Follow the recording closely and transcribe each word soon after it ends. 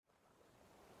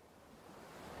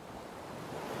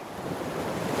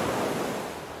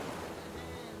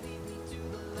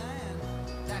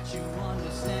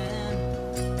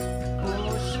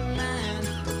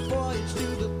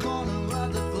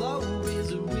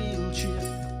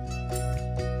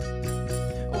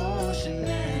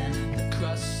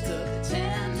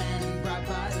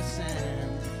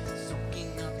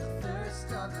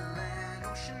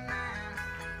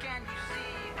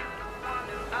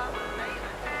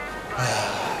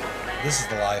This is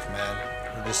the life, man.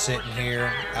 We're just sitting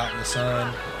here out in the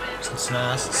sun. It's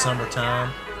nice. It's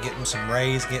summertime. Getting some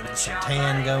rays, getting some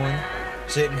tan going.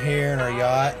 Sitting here in our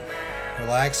yacht,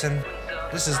 relaxing.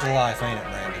 This is the life, ain't it,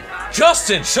 Randy?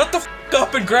 Justin, shut the f***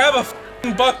 up and grab a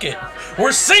f***ing bucket.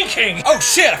 We're sinking. Oh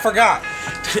shit, I forgot.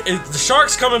 The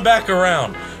shark's coming back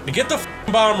around. Get the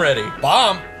f***ing bomb ready.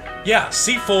 Bomb? Yeah,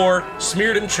 C4,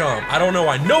 smeared in chum. I don't know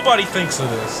why nobody thinks of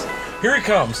this. Here he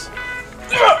comes.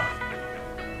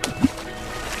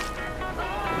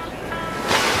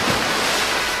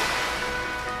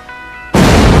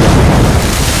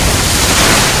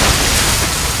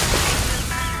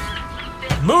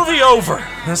 Movie over.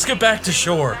 Let's get back to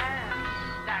shore.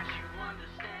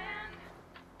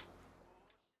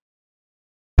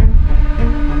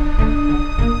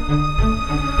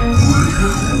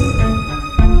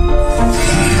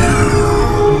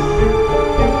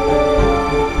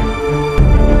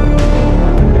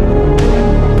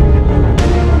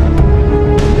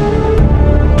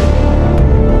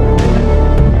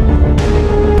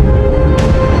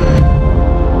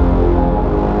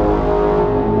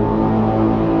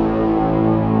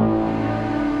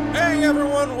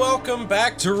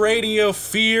 To Radio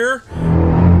Fear,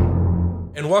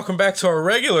 and welcome back to our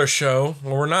regular show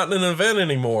where we're not in an event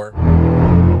anymore.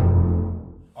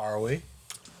 Are we?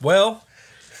 Well,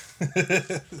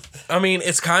 I mean,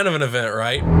 it's kind of an event,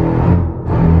 right?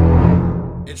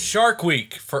 It's Shark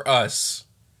Week for us.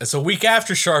 It's a week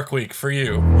after Shark Week for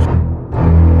you.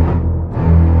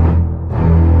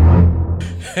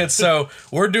 And so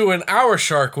we're doing our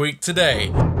Shark Week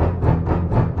today.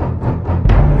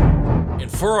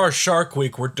 For our Shark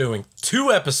Week, we're doing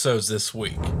 2 episodes this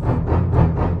week.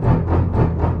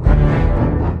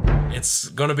 It's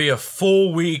gonna be a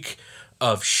full week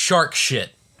of shark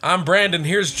shit. I'm Brandon,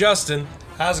 here's Justin.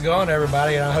 How's it going,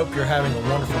 everybody? And I hope you're having a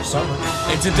wonderful summer.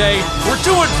 And today, we're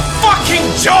doing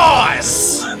fucking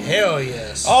Jaws! Hell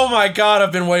yes. Oh my god,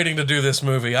 I've been waiting to do this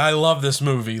movie. I love this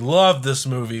movie. Love this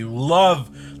movie. Love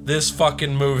this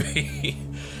fucking movie.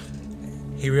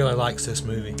 He really likes this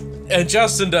movie. And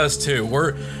Justin does too.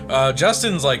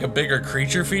 Justin's like a bigger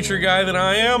creature feature guy than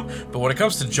I am, but when it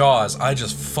comes to Jaws, I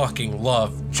just fucking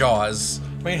love Jaws.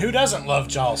 I mean, who doesn't love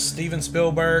Jaws? Steven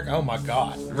Spielberg? Oh my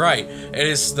god. Right. It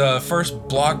is the first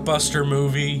blockbuster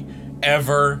movie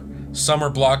ever, summer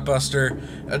blockbuster,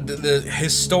 the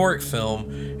historic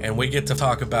film, and we get to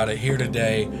talk about it here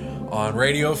today on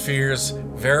Radio Fear's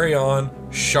very own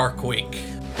Shark Week.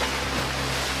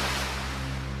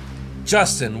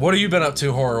 Justin, what have you been up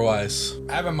to horror-wise?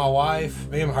 Having my wife,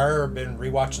 me and her have been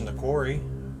rewatching The Quarry,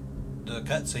 the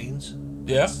cutscenes.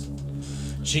 Yeah?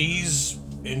 She's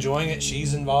enjoying it.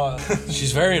 She's involved.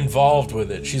 She's very involved with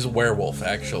it. She's a werewolf,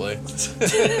 actually.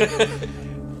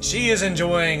 She is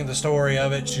enjoying the story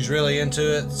of it. She's really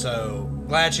into it, so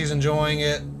glad she's enjoying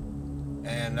it.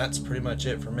 And that's pretty much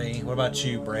it for me. What about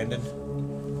you, Brandon?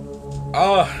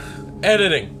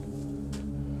 Editing.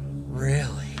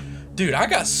 Really? Dude, I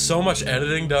got so much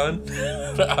editing done.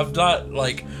 I'm not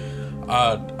like,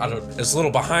 I don't. It's a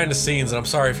little behind the scenes, and I'm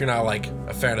sorry if you're not like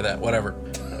a fan of that. Whatever.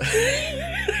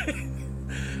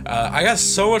 I got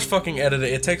so much fucking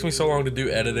editing. It takes me so long to do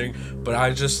editing, but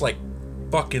I just like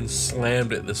fucking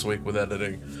slammed it this week with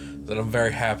editing. That I'm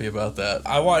very happy about that.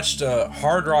 I watched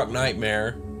Hard Rock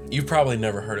Nightmare. You've probably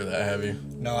never heard of that, have you?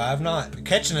 No, I have not.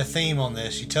 Catching a theme on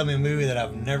this, you tell me a movie that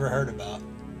I've never heard about.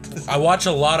 I watch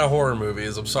a lot of horror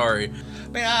movies. I'm sorry. I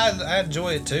mean, I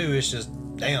enjoy it too. It's just,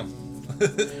 damn.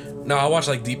 No, I watch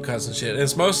like deep cuts and shit. And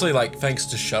it's mostly like thanks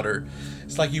to Shudder.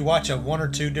 It's like you watch 1 or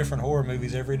 2 different horror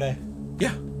movies every day.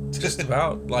 Yeah, just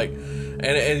about. Like,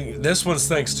 and this one's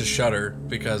thanks to Shudder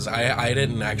because I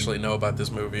didn't actually know about this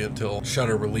movie until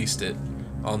Shudder released it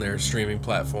on their streaming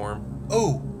platform.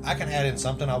 Oh, I can add in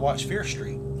something. I watched Fear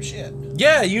Street. Shit.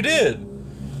 Yeah, you did.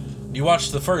 You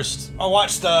watched the first. I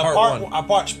watched part one. I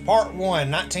watched part 1,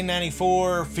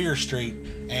 1994, Fear Street,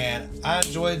 and I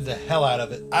enjoyed the hell out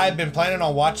of it. I had been planning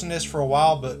on watching this for a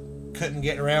while, but couldn't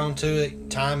get around to it.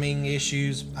 Timing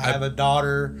issues. I have a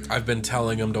daughter. I've been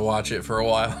telling him to watch it for a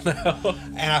while now.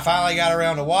 And I finally got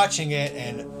around to watching it,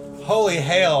 and holy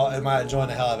hell, am I enjoying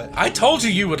the hell of it. I told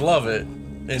you would love it,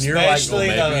 and you're like,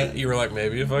 well, maybe. You were like,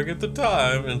 maybe if I get the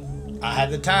time, and I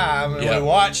had the time, and we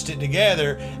watched it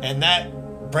together, and that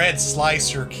bread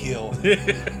slicer kill.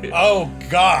 Oh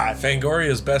God.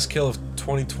 Fangoria's best kill of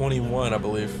 2021, I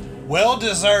believe. Well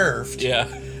deserved. Yeah.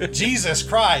 Jesus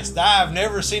Christ, I've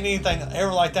never seen anything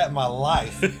ever like that in my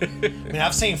life. I mean,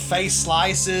 I've seen face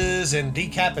slices and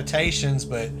decapitations,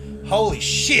 but holy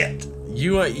shit.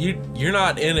 You're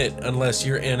not in it unless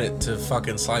you're in it to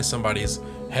fucking slice somebody's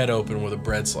head open with a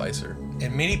bread slicer.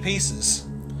 In many pieces.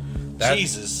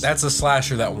 Jesus. That's a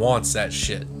slasher that wants that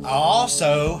shit. I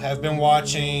also have been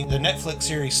watching the Netflix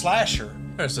series Slasher.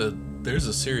 There's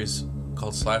a series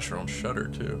called Slasher on Shudder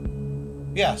too.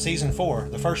 Yeah, season 4.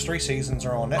 The first 3 seasons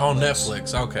are on Netflix. On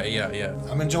Netflix. Okay, yeah.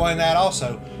 I'm enjoying that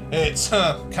also. It's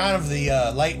kind of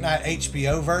the late night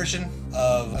HBO version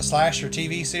of a slasher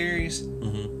TV series.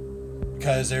 Mm-hmm.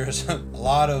 Because there's a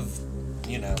lot of,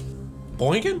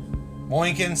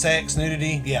 boinking, sex,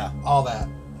 nudity, yeah, all that.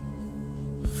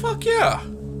 Fuck yeah.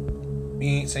 You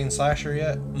ain't seen Slasher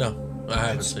yet? No, I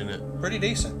haven't seen it. Pretty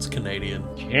decent. It's Canadian.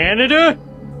 Canada?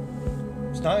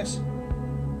 It's nice.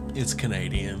 It's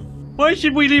Canadian. Why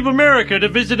should we leave America to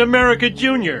visit America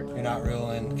Junior? You're not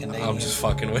real in Canadian. I'm just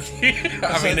fucking with you.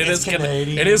 I mean, It's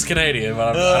Canadian. It is Canadian,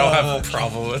 but I don't have a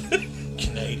problem with it.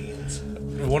 Canadians.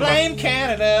 Blame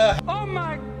Canada. Oh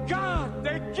my God!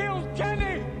 They killed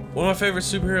Kenny! One of my favorite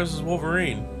superheroes is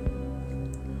Wolverine.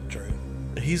 True.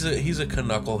 He's a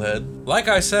knucklehead. Like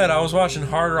I said, I was watching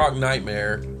Hard Rock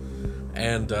Nightmare,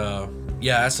 and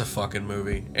yeah, that's a fucking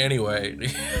movie. Anyway,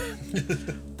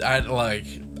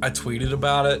 I tweeted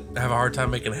about it. I have a hard time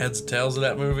making heads and tails of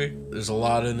that movie. There's a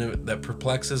lot in it that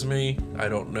perplexes me. I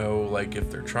don't know,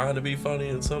 if they're trying to be funny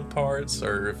in some parts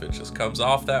or if it just comes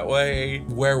off that way.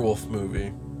 Werewolf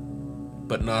movie,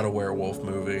 but not a werewolf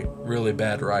movie. Really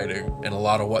bad writing and a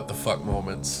lot of what the fuck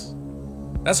moments.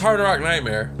 That's Hard Rock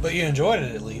Nightmare. But you enjoyed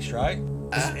it at least, right?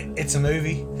 It's a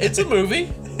movie. It's a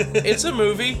movie. It's a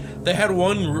movie. They had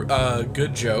one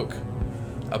good joke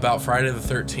about Friday the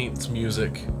 13th's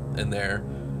music in there.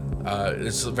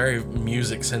 It's a very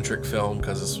music-centric film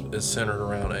because it's centered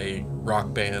around a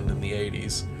rock band in the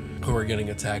 80s who are getting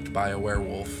attacked by a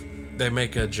werewolf. They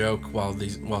make a joke while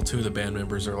 2 of the band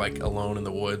members are alone in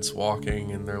the woods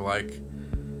walking, and they're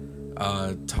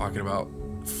talking about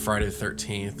Friday the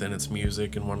 13th and its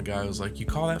music, and one guy was like, "You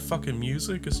call that fucking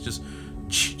music? It's just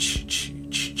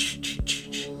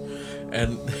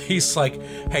and he's like,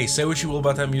 "Hey, say what you will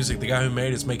about that music. The guy who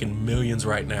made it's making millions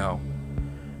right now."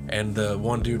 And the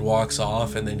one dude walks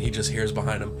off, and then he just hears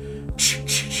behind him, and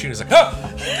he's like, "Oh!"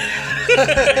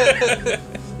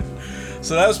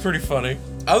 So that was pretty funny.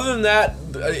 Other than that,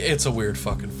 it's a weird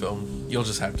fucking film. You'll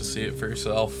just have to see it for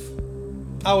yourself.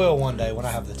 I will one day when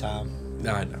I have the time.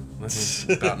 I know. This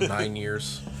is about 9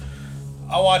 years.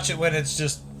 I'll watch it when it's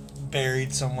just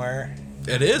buried somewhere.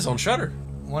 It is on Shudder.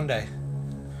 One day.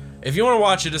 If you want to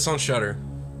watch it, it's on Shudder.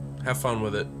 Have fun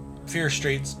with it. Fear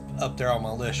Street's up there on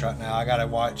my list right now. I gotta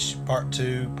watch part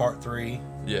 2, part 3.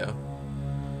 Yeah.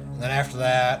 And then after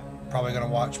that, probably gonna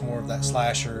watch more of that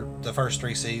slasher, the first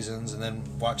 3 seasons, and then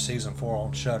watch season 4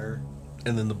 on Shudder.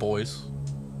 And then The Boys.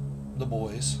 The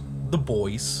Boys. The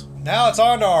Boys. Now it's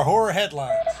on to our horror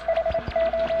headlines.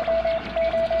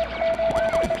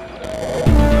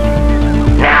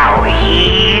 Now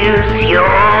here's your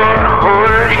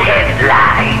horror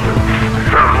headlines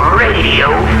from Radio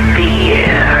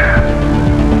Fear.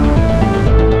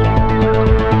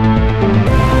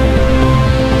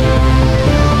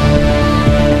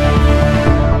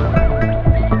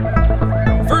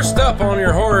 First up on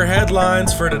your horror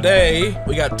headlines for today,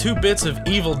 we got 2 bits of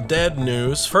Evil Dead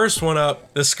news. First one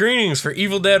up, the screenings for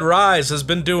Evil Dead Rise has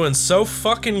been doing so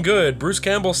fucking good. Bruce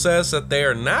Campbell says that they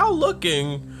are now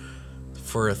looking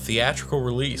for a theatrical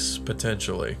release,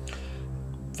 potentially.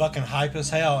 Fucking hype as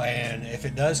hell, and if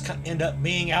it does end up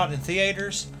being out in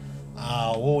theaters,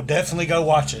 we'll definitely go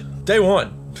watch it. Day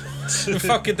one.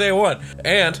 Fucking day one.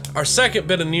 And our second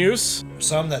bit of news,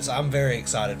 Some that I'm very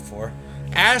excited for.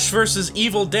 Ash vs.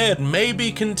 Evil Dead may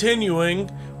be continuing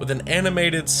with an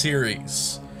animated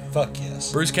series. Fuck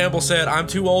yes. Bruce Campbell said, "I'm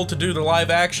too old to do the live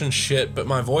action shit, but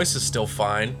my voice is still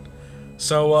fine.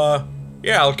 So,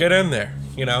 yeah, I'll get in there,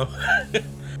 you know?"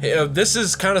 This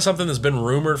is kind of something that's been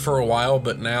rumored for a while,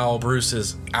 but now Bruce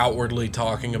is outwardly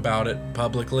talking about it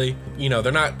publicly. You know,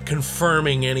 they're not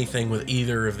confirming anything with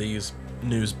either of these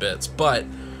news bits, but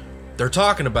they're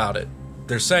talking about it.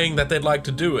 They're saying that they'd like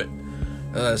to do it.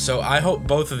 So I hope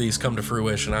both of these come to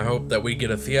fruition. I hope that we get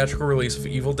a theatrical release of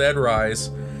Evil Dead Rise,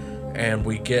 and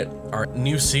we get our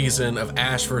new season of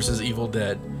Ash vs. Evil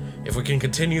Dead. If we can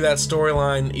continue that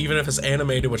storyline, even if it's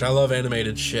animated, which I love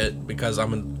animated shit because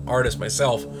I'm an artist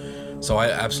myself, so I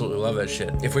absolutely love that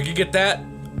shit. If we could get that,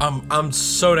 I'm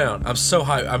so down. I'm so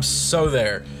hyped. I'm so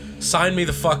there. Sign me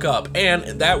the fuck up.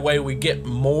 And that way we get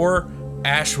more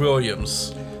Ash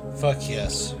Williams. Fuck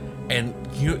yes. And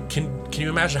can you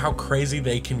imagine how crazy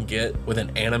they can get with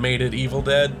an animated Evil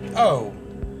Dead? Oh,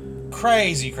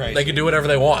 crazy. They can do whatever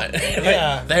they want.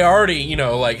 Yeah. They already, you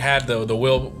know, like had the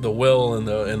will and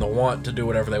the want to do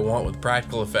whatever they want with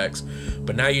practical effects.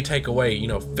 But now you take away, you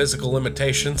know, physical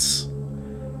limitations.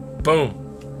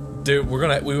 Boom. Dude,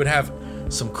 we would have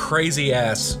some crazy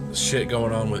ass shit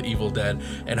going on with Evil Dead.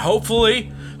 And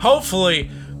hopefully,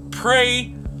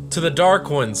 pray to the Dark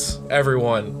Ones,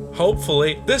 everyone.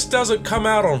 Hopefully, this doesn't come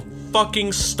out on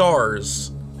fucking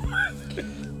Stars.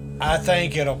 I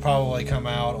think it'll probably come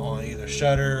out on either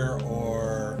Shudder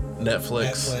or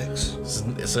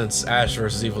Netflix. Since Ash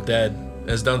vs. Evil Dead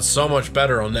has done so much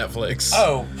better on Netflix.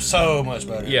 Oh, so much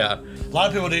better. Yeah. A lot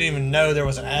of people didn't even know there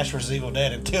was an Ash vs. Evil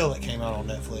Dead until it came out on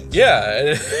Netflix.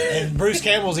 Yeah. And Bruce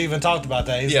Campbell's even talked about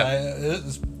that. He's Yeah. like,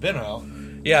 it's been out.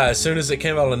 Yeah, as soon as it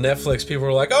came out on Netflix, people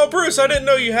were like, "Oh, Bruce, I didn't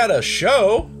know you had a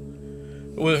show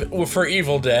for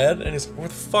Evil Dead." And he's like, "Where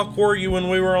the fuck were you when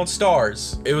we were on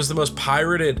Stars?" It was the most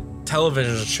pirated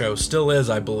television show, still is,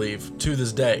 I believe, to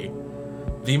this day.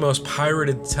 The most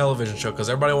pirated television show, because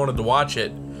everybody wanted to watch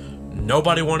it.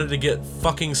 Nobody wanted to get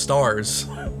fucking Stars.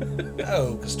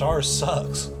 No, because Stars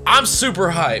sucks. I'm super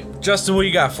hyped. Justin, what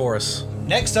you got for us?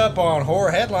 Next up on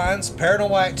Horror Headlines,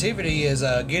 Paranormal Activity is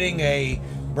getting a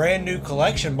brand new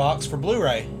collection box for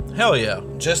Blu-ray. Hell yeah.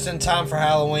 Just in time for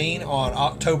Halloween on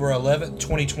October 11th,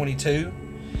 2022.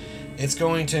 It's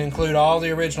going to include all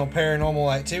the original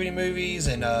Paranormal Activity movies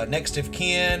and Next of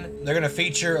Kin. They're going to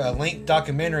feature a linked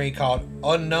documentary called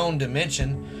Unknown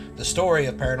Dimension, the story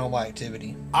of Paranormal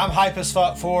Activity. I'm hype as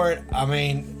fuck for it. I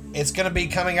mean, it's going to be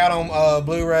coming out on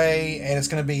Blu-ray, and it's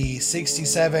going to be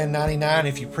 $67.99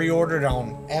 if you pre-order it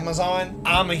on Amazon.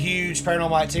 I'm a huge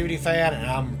Paranormal Activity fan, and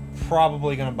I'm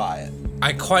probably going to buy it.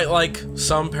 I quite like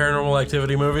some Paranormal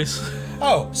Activity movies.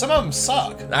 Oh, some of them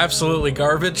suck. Absolutely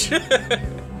garbage.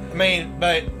 I mean,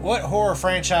 but what horror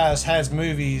franchise has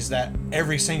movies that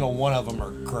every single one of them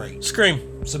are great?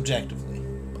 Scream. Subjectively.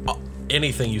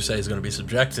 Anything you say is going to be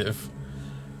subjective.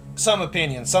 Some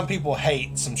opinions. Some people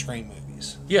hate some Scream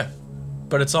movies. Yeah,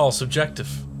 but it's all subjective.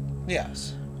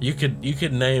 Yes. You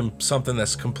could name something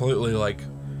that's completely like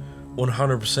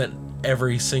 100%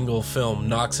 every single film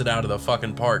knocks it out of the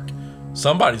fucking park.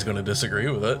 Somebody's going to disagree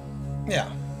with it.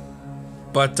 Yeah.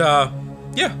 But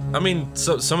yeah, I mean,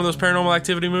 so some of those Paranormal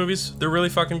Activity movies, they're really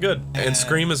fucking good. And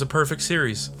Scream is a perfect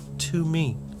series to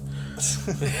me.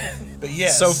 But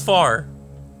yes. So far.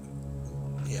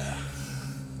 Yeah.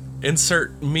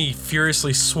 Insert me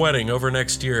furiously sweating over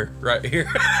next year right here.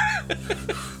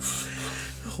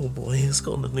 Oh boy, it's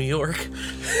going to New York.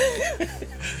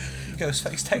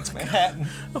 Ghostface takes Manhattan.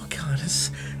 Oh god,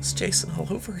 it's Jason all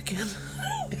over again.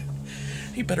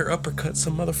 He better uppercut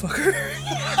some motherfucker.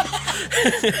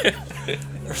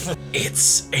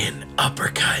 It's an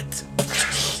uppercut.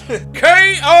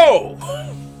 KO!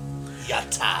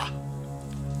 Yatta.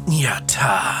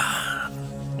 Yatta.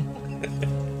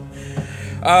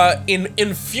 In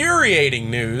infuriating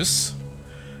news,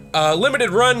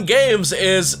 Limited Run Games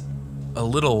is a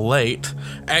little late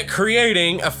at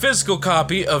creating a physical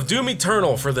copy of Doom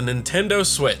Eternal for the Nintendo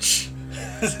Switch.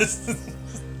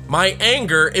 My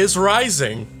anger is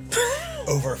rising.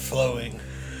 Overflowing.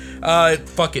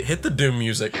 Fuck it, hit the Doom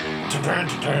music.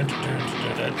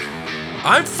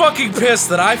 I'm fucking pissed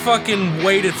that I fucking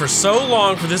waited for so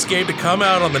long for this game to come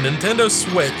out on the Nintendo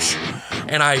Switch,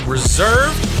 and I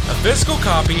reserved a physical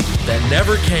copy that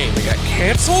never came. It got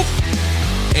canceled,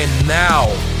 and now,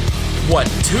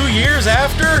 what, 2 years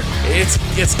after,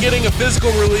 it's getting a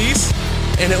physical release,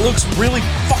 and it looks really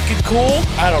fucking cool.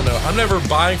 I don't know. I'm never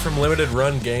buying from Limited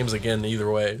Run Games again either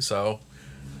way, so.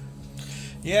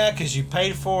 Yeah, because you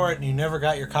paid for it and you never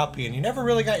got your copy, and you never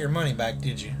really got your money back,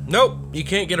 did you? Nope, you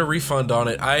can't get a refund on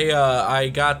it. I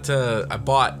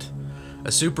bought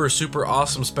a super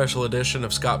awesome special edition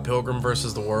of Scott Pilgrim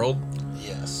vs. the World.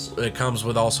 Yes. It comes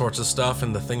with all sorts of stuff,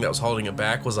 and the thing that was holding it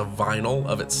back was a vinyl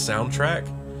of its soundtrack.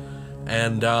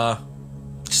 And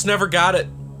just never got it.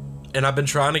 And I've been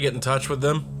trying to get in touch with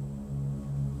them.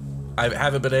 I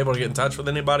haven't been able to get in touch with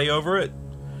anybody over it.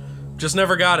 Just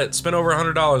never got it. Spent over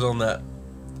 $100 on that.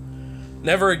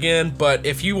 Never again, but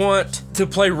if you want to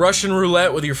play Russian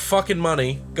roulette with your fucking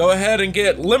money, go ahead and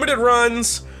get Limited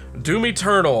Run's Doom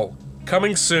Eternal.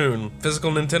 Coming soon.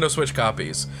 Physical Nintendo Switch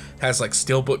copies. It has like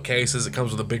steelbook cases. It comes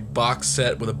with a big box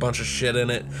set with a bunch of shit in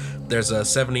it. There's a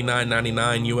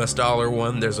 $79.99 US dollar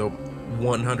one. There's a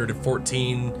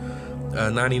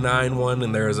 $114.99 one,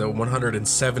 and there's a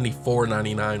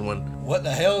 $174.99 one. What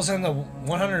the hell's in the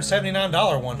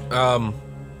 $179 one?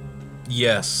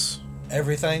 Yes.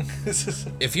 Everything.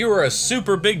 If you are a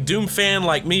super big Doom fan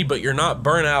like me, but you're not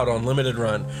burnt out on Limited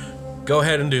Run, go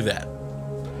ahead and do that.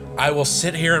 I will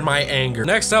sit here in my anger.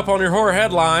 Next up on your horror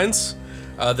headlines,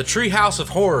 the Treehouse of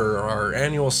Horror, our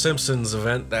annual Simpsons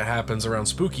event that happens around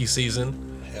spooky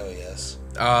season. Hell yes.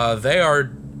 They are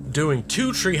doing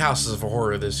 2 Treehouses of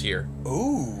Horror this year.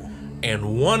 Ooh.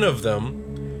 And one of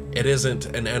them It isn't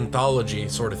an anthology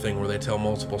sort of thing where they tell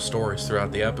multiple stories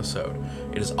throughout the episode.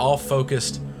 It is all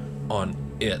focused on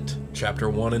It, chapter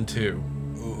 1 and 2.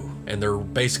 Ooh. And they're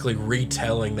basically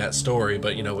retelling that story,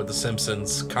 but with the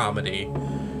Simpsons comedy.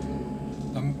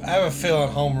 I have a feeling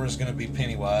Homer is going to be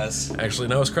Pennywise. Actually,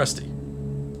 no, it's Krusty.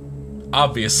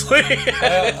 Obviously.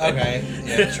 Well, okay.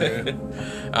 Yeah, true.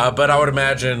 But I would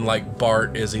imagine like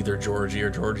Bart is either Georgie or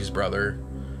Georgie's brother.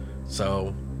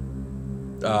 So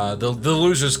the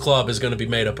Losers Club is going to be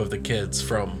made up of the kids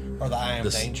from... Or the I Am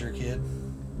Danger kid.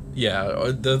 Yeah,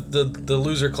 the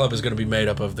Loser Club is going to be made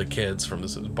up of the kids from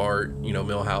this. Bart,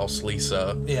 Milhouse,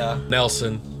 Lisa, Yeah.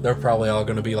 Nelson. They're probably all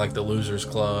going to be like the Losers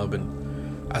Club,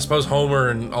 and I suppose Homer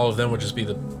and all of them would just be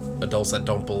the adults that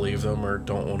don't believe them or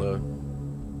don't want to,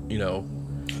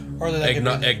 Or they could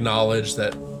be acknowledge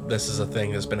that this is a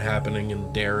thing that's been happening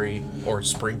in Derry or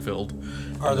Springfield.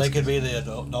 Or they could be the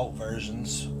adult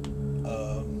versions.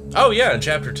 Oh yeah, in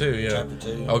chapter 2, yeah. Chapter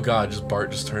 2. Oh god, Bart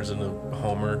just turns into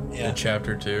Homer in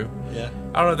chapter 2. Yeah.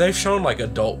 I don't know, they've shown like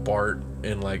adult Bart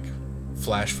in like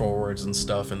flash forwards and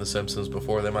stuff in The Simpsons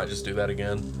before. They might just do that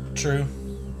again. True.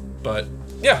 But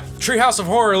yeah, Treehouse of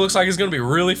Horror looks like it's gonna be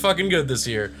really fucking good this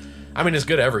year. I mean, it's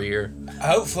good every year.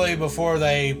 Hopefully, before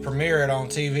they premiere it on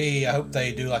TV, I hope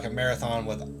they do like a marathon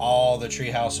with all the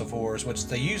Treehouse of Horrors, which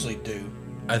they usually do.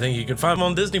 I think you can find them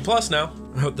on Disney Plus now.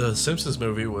 The Simpsons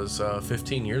movie was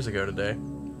 15 years ago today.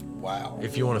 Wow.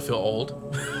 If you want to feel old.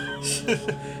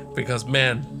 Because,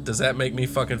 man, does that make me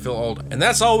fucking feel old. And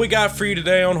that's all we got for you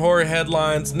today on Horror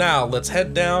Headlines. Now, let's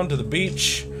head down to the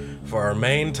beach for our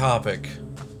main topic.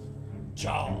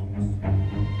 Jaws.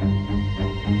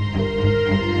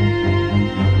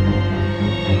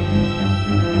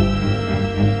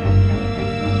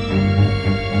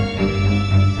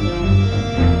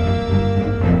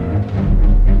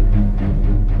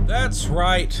 That's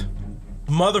right.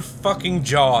 Motherfucking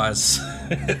Jaws.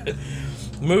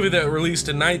 Movie that released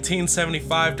in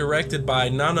 1975, directed by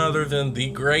none other than the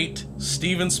great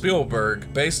Steven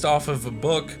Spielberg, based off of a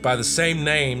book by the same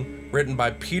name, written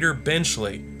by Peter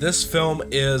Benchley. This film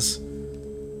is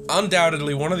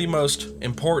undoubtedly one of the most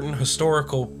important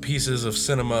historical pieces of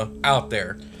cinema out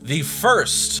there. The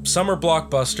first summer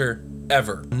blockbuster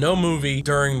ever. No movie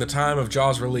during the time of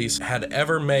Jaws' release had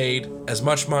ever made as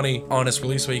much money on its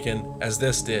release weekend as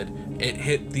this did. It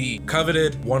hit the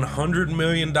coveted $100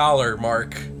 million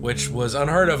mark, which was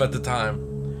unheard of at the time,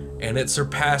 and it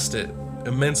surpassed it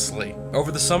immensely.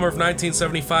 Over the summer of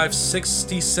 1975,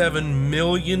 67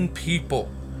 million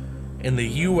people in the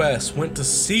US went to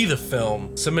see the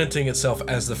film, cementing itself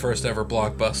as the first ever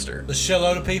blockbuster. A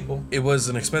shitload of people. It was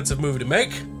an expensive movie to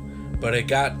make, but it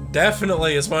got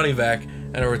definitely its money back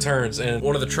and it returns. And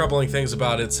one of the troubling things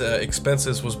about its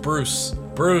expenses was Bruce.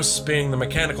 Bruce being the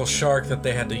mechanical shark that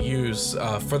they had to use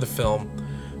for the film,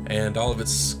 and all of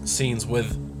its scenes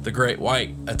with the Great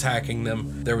White attacking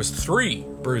them. There was 3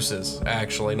 Bruces,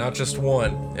 actually, not just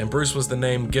one. And Bruce was the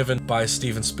name given by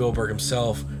Steven Spielberg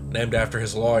himself, named after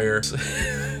his lawyer.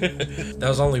 That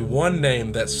was only one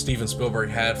name that Steven Spielberg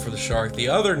had for the shark. The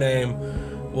other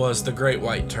name was the Great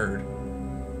White Turd.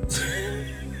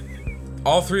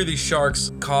 All 3 of these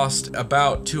sharks cost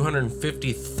about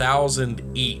 $250,000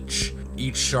 each.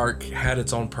 Each shark had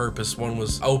its own purpose. One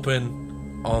was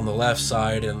open on the left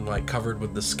side and like covered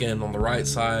with the skin on the right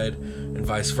side, and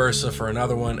vice versa for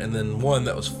another one, and then one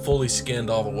that was fully skinned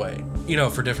all the way,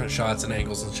 for different shots and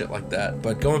angles and shit like that.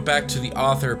 But going back to the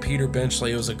author, Peter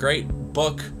Benchley, it was a great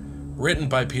book written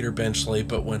by Peter Benchley,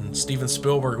 but when Steven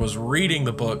Spielberg was reading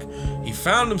the book, he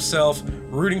found himself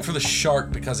rooting for the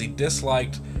shark because he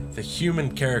disliked the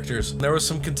human characters. There was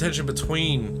some contention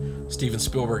between Steven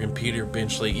Spielberg and Peter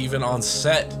Benchley, even on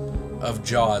set of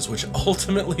Jaws, which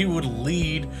ultimately would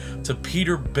lead to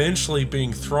Peter Benchley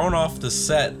being thrown off the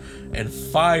set and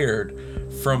fired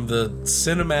from the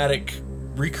cinematic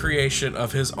recreation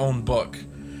of his own book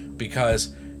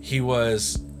because he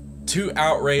was too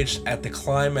outraged at the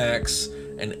climax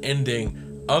and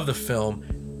ending of the film,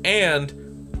 and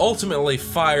ultimately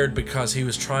fired because he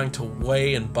was trying to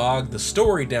weigh and bog the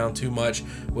story down too much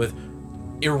with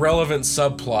irrelevant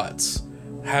subplots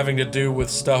having to do with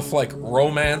stuff like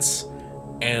romance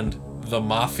and the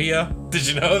mafia. Did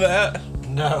you know that?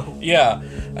 No.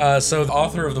 Yeah. So the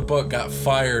author of the book got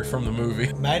fired from the movie.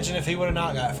 Imagine if he would have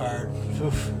not got fired.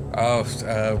 Oof.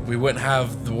 We wouldn't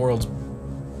have the world's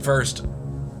first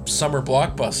summer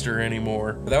blockbuster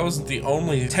anymore. That wasn't the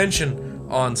only tension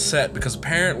on set, because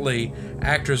apparently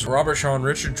actors Robert Shaw and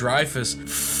Richard Dreyfuss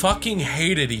fucking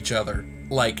hated each other.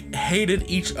 Like, hated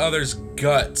each other's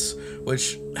guts,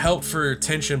 which helped for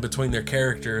tension between their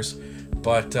characters.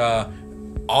 But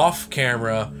off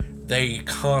camera, They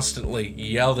constantly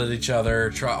yelled at each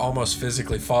other, almost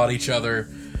physically fought each other.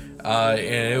 And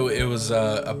it was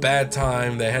a bad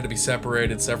time. They had to be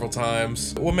separated several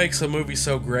times. What makes the movie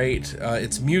so great?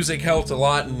 Its music helped a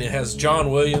lot, and it has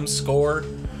John Williams' score.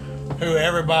 Who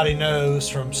everybody knows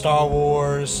from Star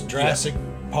Wars, Jurassic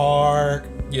Park,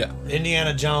 Yeah.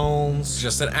 Indiana Jones.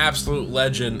 Just an absolute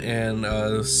legend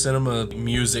in cinema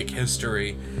music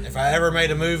history. If I ever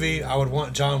made a movie, I would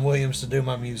want John Williams to do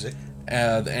my music.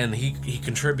 And he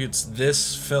contributes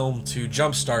this film to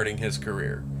jump-starting his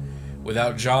career.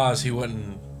 Without Jaws, he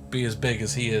wouldn't be as big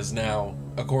as he is now,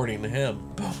 according to him.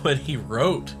 But when he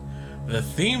wrote the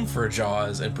theme for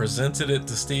Jaws and presented it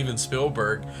to Steven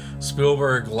Spielberg,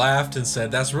 Spielberg laughed and said,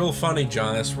 "That's real funny,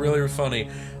 John. That's really funny.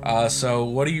 So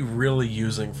what are you really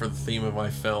using for the theme of my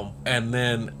film?" And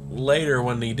then later,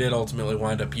 when he did ultimately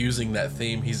wind up using that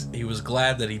theme, he was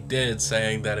glad that he did,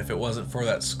 saying that if it wasn't for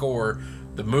that score,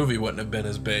 the movie wouldn't have been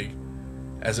as big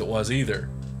as it was either.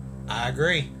 I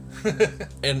agree.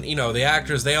 And, you know, the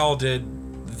actors, they all did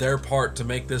their part to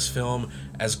make this film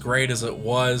as great as it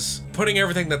was, putting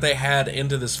everything that they had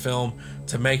into this film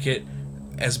to make it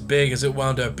as big as it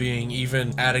wound up being,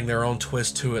 even adding their own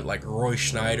twist to it. Like Roy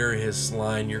Schneider, his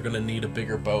line, "You're gonna need a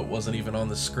bigger boat," wasn't even on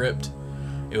the script.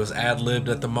 It was ad-libbed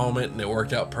at the moment, and it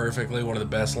worked out perfectly. One of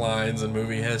the best lines in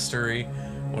movie history.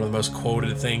 One of the most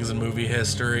quoted things in movie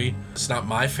history. It's not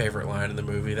my favorite line in the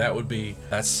movie. That would be,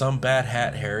 "That's some bad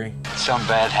hat, Harry." Some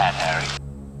bad hat, Harry.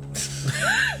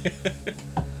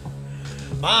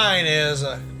 Mine is,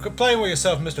 quit playing with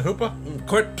yourself, Mr. Hooper.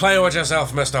 Quit playing with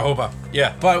yourself, Mr. Hooper.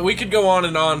 Yeah, but we could go on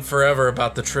and on forever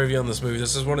about the trivia on this movie.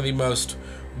 This is one of the most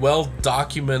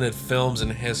well-documented films in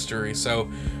history, so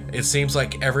it seems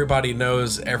like everybody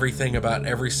knows everything about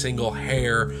every single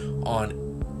hair on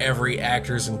every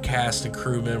actors and cast and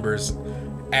crew members'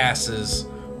 asses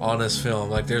on this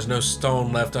film. Like, there's no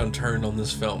stone left unturned on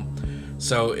this film.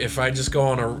 So if I just go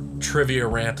on a trivia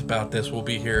rant about this, we'll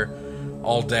be here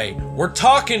all day. We're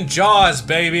talking Jaws,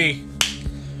 baby!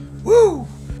 Woo!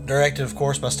 Directed, of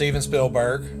course, by Steven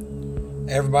Spielberg.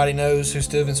 Everybody knows who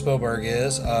Steven Spielberg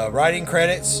is. Writing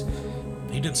credits.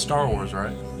 He did Star Wars,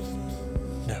 right?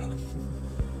 No.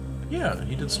 Yeah,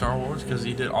 he did Star Wars because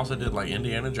he also did like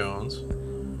Indiana Jones.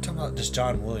 I'm talking about just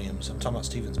John Williams. I'm talking about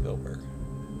Steven Spielberg.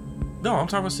 No, I'm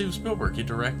talking about Steven Spielberg. He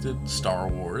directed Star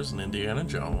Wars and Indiana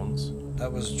Jones.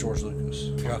 That was George Lucas.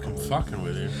 I'm fucking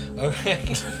with you.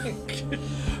 Okay.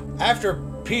 After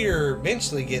Peter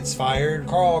Benchley gets fired,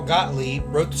 Carl Gottlieb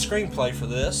wrote the screenplay for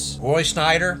this. Roy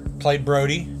Schneider played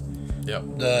Brody, Yep.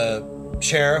 the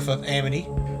sheriff of Amity.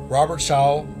 Robert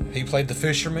Shaw, he played the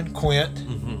fisherman, Quint.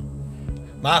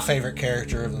 Mm-hmm. My favorite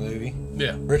character of the movie.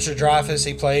 Yeah. Richard Dreyfuss,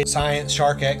 he played science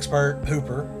shark expert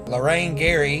Hooper. Lorraine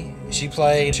Gary, she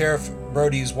played Sheriff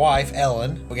Brody's wife,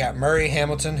 Ellen. We got Murray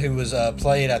Hamilton, who was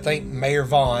played, I think, Mayor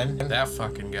Vaughn. That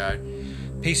fucking guy.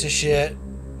 Piece of shit.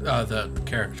 The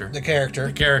character. The character.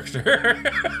 The character.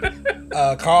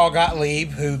 Carl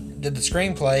Gottlieb, who did the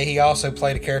screenplay, he also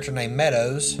played a character named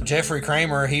Meadows. Jeffrey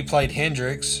Kramer, he played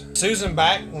Hendrix. Susan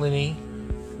Backliny,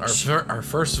 Our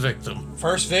first victim.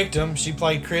 first victim, she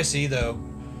played Chrissy, the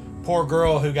poor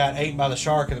girl who got ate by the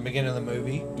shark at the beginning of the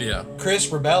movie. Yeah. Chris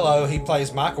Rebello, he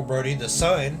plays Michael Brody, the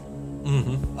son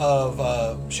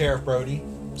of Sheriff Brody.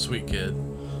 Sweet kid.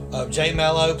 Jay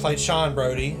Mello played Sean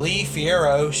Brody. Lee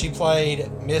Fierro, she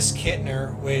played Miss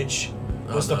Kittner, which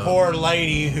was the poor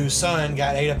lady whose son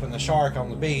got ate up in the shark on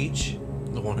the beach.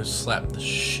 The one who slapped the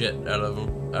shit out of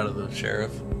the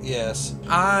sheriff. Yes.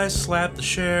 I slapped the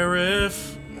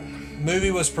sheriff,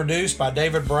 Movie was produced by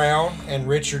David Brown and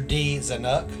Richard D.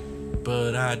 Zanuck.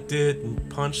 but I didn't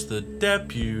punch the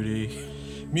deputy.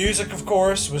 Music, of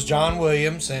course, was John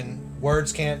Williams, and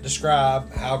words can't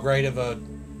describe how great of a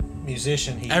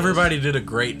musician he is. Everybody did a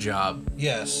great job.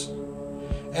 Yes.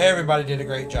 Everybody did a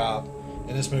great job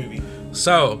in this movie.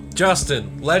 So,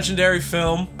 Justin, legendary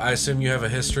film. I assume you have a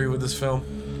history with this film.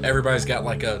 Everybody's got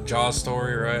like a Jaws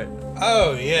story, right?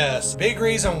 Oh, yes. Big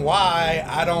reason why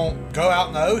I don't go out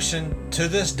in the ocean to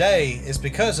this day is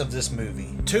because of this movie.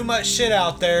 Too much shit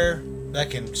out there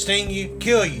that can sting you,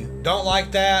 kill you. Don't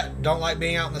like that. Don't like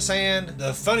being out in the sand.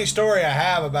 The funny story I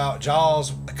have about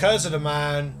Jaws, a cousin of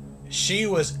mine, she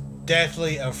was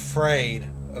deathly afraid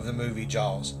of the movie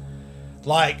Jaws.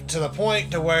 Like, to the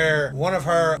point to where one of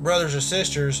her brothers or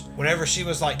sisters, whenever she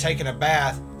was like taking a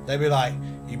bath, they'd be like,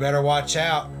 you better watch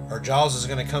out or Jaws is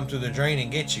going to come through the drain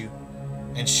and get you.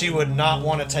 And she would not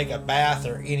want to take a bath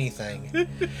or anything.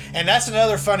 And that's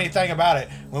another funny thing about it.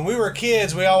 When we were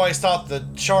kids, we always thought the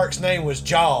shark's name was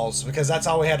Jaws because that's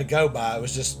all we had to go by. It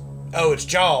was just, oh, it's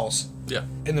Jaws. Yeah.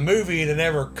 In the movie, they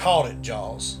never called it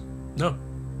Jaws. No.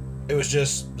 It was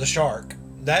just the shark.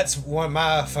 That's one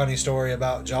my funny story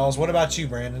about Jaws. What about you,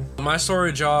 Brandon? My story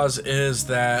of Jaws is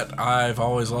that I've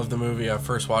always loved the movie. I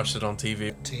first watched it on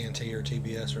TV. TNT or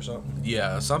TBS or something?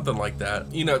 Yeah, something like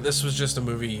that. You know, this was just a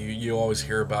movie you always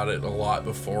hear about it a lot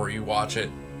before you watch it.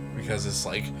 Because it's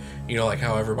like, you know, like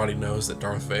how everybody knows that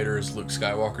Darth Vader is Luke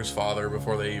Skywalker's father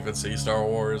before they even see Star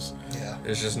Wars. Yeah.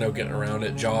 There's just no getting around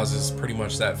it. Jaws is pretty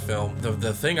much that film.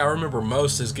 The thing I remember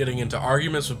most is getting into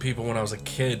arguments with people when I was a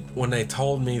kid when they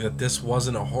told me that this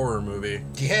wasn't a horror movie.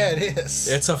 Yeah, it is.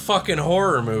 It's a fucking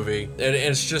horror movie. And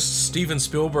it's just Steven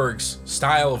Spielberg's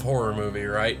style of horror movie,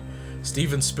 right?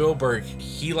 Steven Spielberg,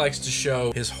 he likes to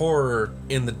show his horror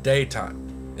in the daytime.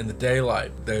 In the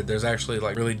daylight. There's actually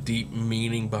like really deep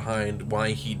meaning behind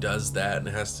why he does that, and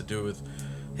it has to do with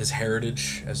his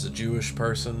heritage as a Jewish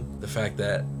person, the fact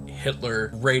that Hitler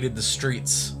raided the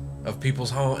streets of people's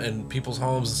homes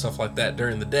and stuff like that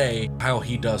during the day. How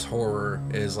he does horror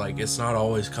is like, it's not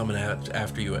always coming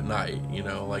after you at night, you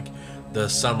know, like the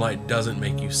sunlight doesn't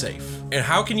make you safe. And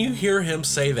how can you hear him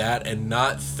say that and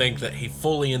not think that he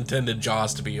fully intended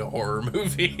Jaws to be a horror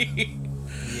movie?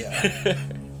 Yeah.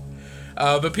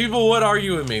 But people would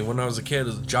argue with me when I was a kid.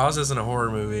 Jaws isn't a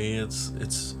horror movie.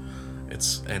 It's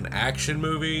an action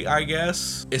movie, I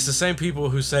guess. It's the same people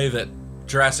who say that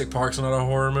Jurassic Park's not a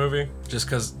horror movie, just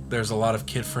because there's a lot of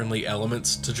kid-friendly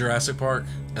elements to Jurassic Park,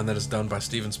 and that it's done by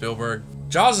Steven Spielberg.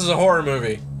 Jaws is a horror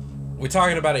movie. We're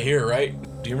talking about it here, right?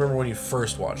 Do you remember when you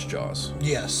first watched Jaws?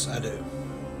 Yes, I do.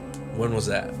 When was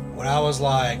that? When I was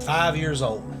like 5 years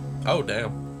old. Oh,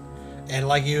 damn. And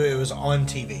like you, it was on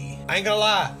TV. I ain't gonna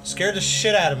lie, scared the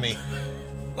shit out of me.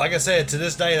 Like I said, to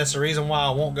this day, that's the reason why I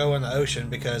won't go in the ocean,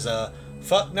 because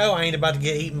fuck no, I ain't about to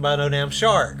get eaten by no damn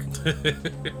shark.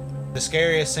 The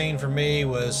scariest scene for me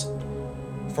was,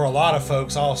 for a lot of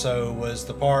folks also, was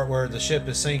the part where the ship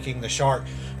is sinking, the shark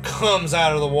comes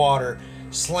out of the water,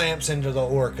 slams into the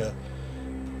orca,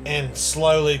 and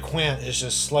slowly Quint is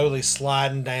just slowly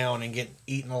sliding down and getting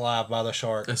eaten alive by the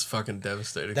shark. That's fucking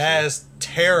devastating. That is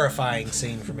terrifying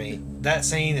scene for me. That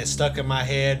scene is stuck in my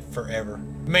head forever.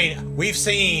 I mean, we've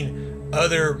seen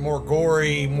other more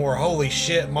gory, more holy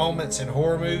shit moments in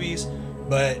horror movies,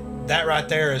 but that right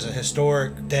there is a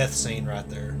historic death scene right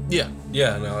there. Yeah,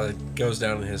 no, it goes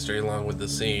down in history along with the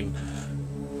scene,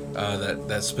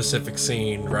 that specific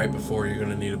scene right before you're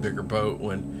gonna need a bigger boat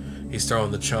when he's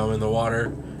throwing the chum in the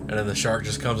water. And then the shark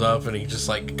just comes up and he just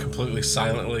like completely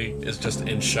silently is just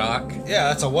in shock. Yeah,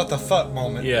 that's a what the fuck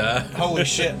moment. Yeah. Holy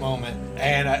shit moment.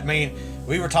 And I mean,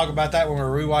 we were talking about that when we were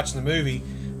rewatching the movie.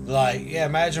 Like, yeah,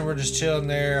 imagine we're just chilling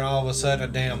there and all of a sudden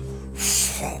a damn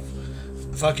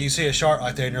fuck, you see a shark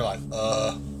like that and you're like,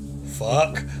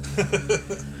 fuck.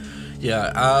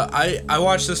 Yeah, I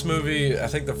watched this movie, I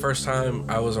think the first time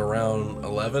I was around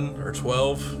 11 or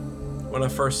 12 when I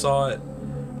first saw it.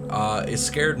 It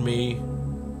scared me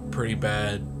pretty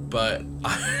bad, but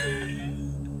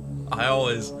I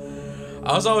was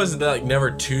always like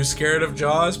never too scared of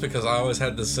Jaws, because I always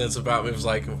had this sense about me. It was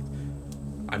like,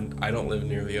 I don't live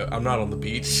near I'm not on the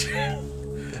beach.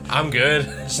 I'm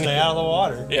good. Stay out of the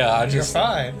water. Yeah, You're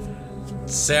fine.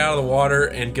 Stay out of the water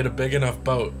and get a big enough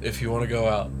boat if you want to go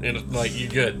out, and like, you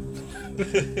good.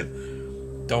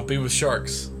 Don't be with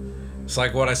sharks. It's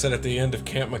like what I said at the end of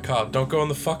Camp Macabre. Don't go in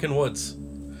the fucking woods.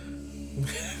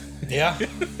 Yeah.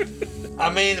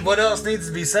 I mean, what else needs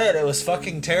to be said? It was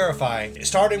fucking terrifying.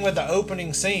 Starting with the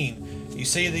opening scene, you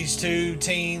see these two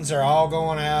teens are all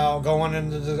going out, going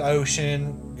into the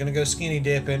ocean, gonna go skinny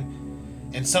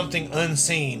dipping, and something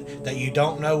unseen that you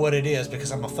don't know what it is,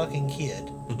 because I'm a fucking kid.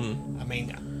 Mm-hmm. I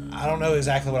mean, I don't know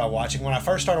exactly what I'm watching. When I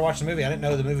first started watching the movie, I didn't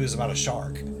know the movie was about a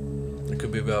shark. It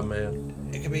could be about man.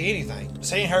 It could be anything.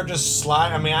 Seeing her just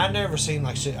slide, I mean, I'd never seen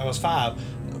like shit. I was 5.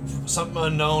 Something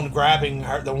unknown grabbing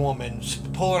her, the woman,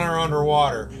 pulling her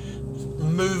underwater,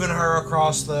 moving her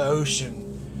across the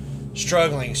ocean,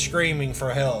 struggling, screaming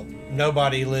for help.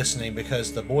 Nobody listening,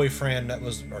 because the boyfriend that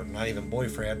was, or not even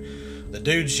boyfriend, the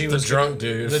dude she was... The drunk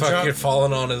dude fucking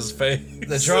falling on his face.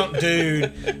 The drunk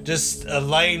dude just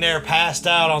laying there passed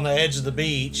out on the edge of the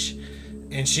beach,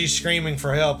 and she's screaming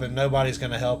for help, and nobody's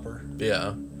going to help her.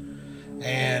 Yeah.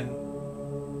 And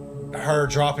her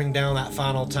dropping down that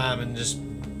final time and just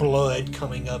blood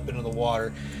coming up into the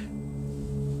water.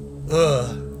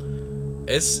 Ugh.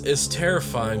 It's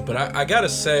terrifying, but I gotta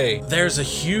say, there's a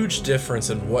huge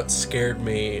difference in what scared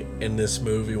me in this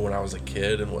movie when I was a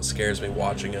kid and what scares me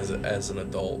watching as an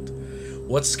adult.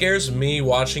 What scares me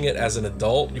watching it as an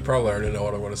adult, you probably already know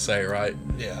what I'm gonna say, right?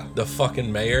 Yeah. The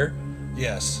fucking mayor.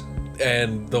 Yes.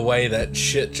 and the way that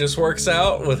shit just works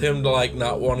out with him like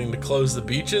not wanting to close the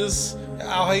beaches.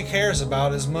 All he cares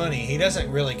about is money. He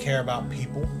doesn't really care about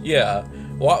people. Yeah.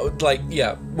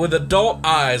 With adult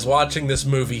eyes watching this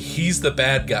movie, he's the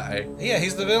bad guy. Yeah,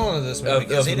 he's the villain of this movie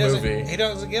because Of he the doesn't movie. he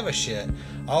doesn't give a shit.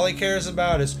 All he cares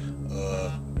about is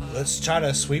let's try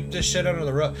to sweep this shit under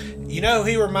the rug. You know,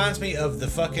 he reminds me of the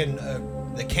fucking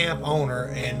the camp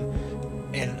owner in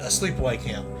a sleepaway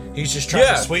camp. He's just trying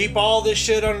to sweep all this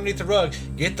shit underneath the rug,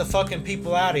 get the fucking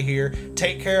people out of here,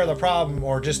 take care of the problem,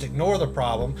 or just ignore the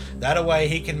problem. That way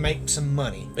he can make some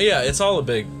money. Yeah, it's all a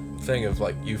big thing of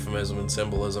like euphemism and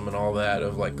symbolism and all that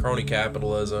of like crony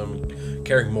capitalism,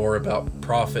 caring more about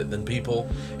profit than people.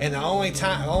 And the only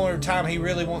time he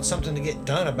really wants something to get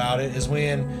done about it is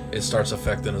when It starts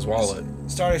affecting his wallet.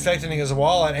 started affecting his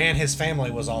wallet, and his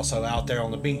family was also out there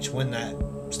on the beach when that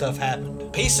stuff happened.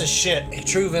 Piece of shit. A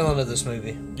true villain of this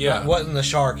movie. Yeah. It wasn't the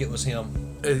shark, it was him.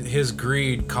 His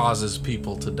greed causes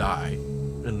people to die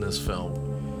in this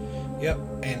film. Yep.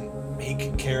 And he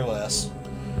could care less.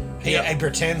 He Yep.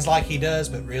 pretends like he does,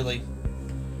 but really.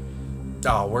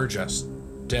 Oh, we're just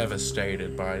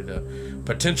devastated by the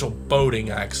potential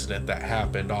boating accident that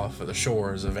happened off of the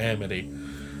shores of Amity.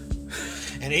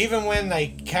 And even when they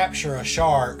capture a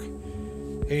shark,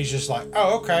 he's just like,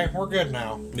 oh, okay, we're good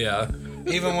now. Yeah.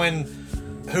 Even when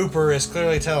Hooper is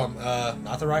clearly telling him,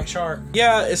 not the right shark.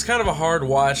 Yeah, it's kind of a hard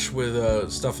watch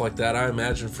with stuff like that. I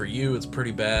imagine for you it's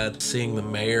pretty bad seeing the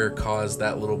mayor cause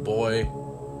that little boy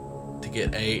to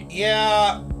get ate.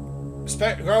 Yeah,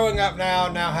 growing up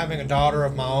now having a daughter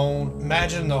of my own,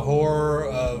 imagine the horror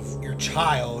of your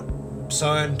child,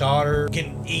 son, daughter,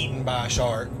 getting eaten by a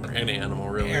shark. Or any animal,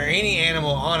 really. Or any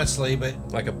animal, honestly, but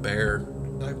Like a bear.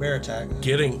 like bear attack.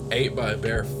 Getting ate by a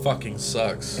bear fucking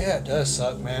sucks. Yeah, it does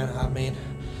suck, man. I mean,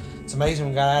 it's amazing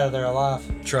we got out of there alive.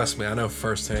 Trust me, I know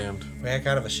firsthand. We had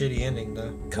kind of a shitty ending,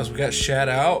 though. Cause we got shat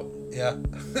out. Yeah.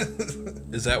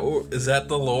 Is that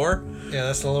the lore? Yeah,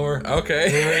 that's the lore.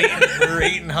 Okay. We were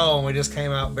eating home. We just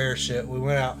came out bear shit. We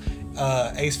went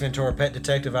out Ace Ventura, Pet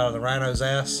Detective, out of the rhino's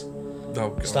ass.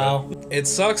 Oh, God. Style. It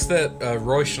sucks that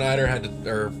Roy Schneider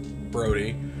or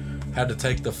Brody had to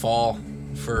take the fall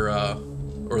for,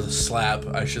 or the slap,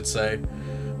 I should say,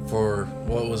 for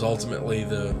what was ultimately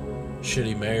the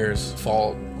shitty mayor's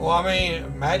fault. Well, I mean,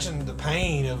 imagine the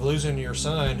pain of losing your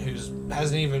son who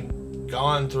hasn't even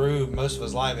gone through most of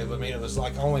his life. I mean, it was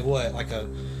like only what, like a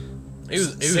He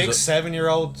was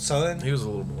 6-7-year-old son? He was a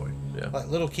little boy, yeah. Like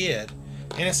little kid,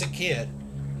 innocent kid,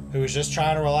 who was just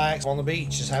trying to relax on the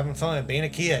beach, just having fun, being a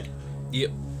kid.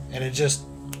 Yep. And it just,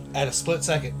 at a split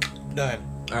second, done.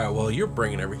 All right, well, you're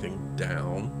bringing everything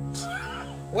down.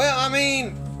 Well, I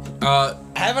mean,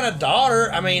 having a daughter,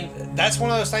 I mean, that's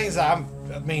one of those things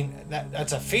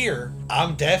that's a fear.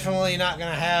 I'm definitely not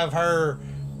going to have her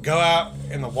go out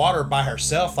in the water by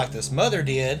herself like this mother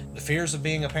did. The fears of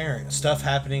being a parent, stuff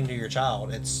happening to your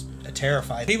child. It's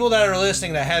terrifying. People that are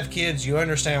listening that have kids, you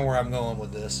understand where I'm going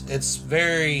with this. It's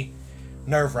very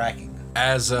nerve-wracking.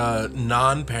 As a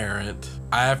non-parent,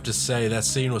 I have to say that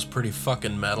scene was pretty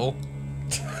fucking metal.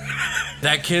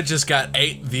 That kid just got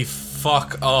ate the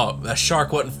fuck up. That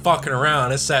shark wasn't fucking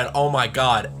around. It said, oh my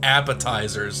god,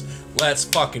 appetizers. Let's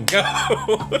fucking go.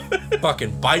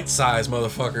 Fucking bite-sized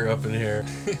motherfucker up in here.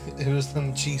 It was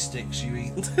them cheese sticks you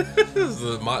eat.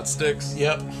 The mott sticks.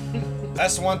 Yep.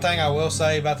 That's the one thing I will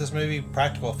say about this movie.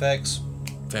 Practical effects,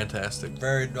 Fantastic.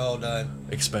 very well done.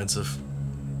 Expensive.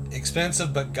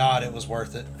 Expensive, but God, it was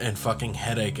worth it. And fucking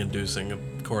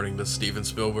headache-inducing, according to Steven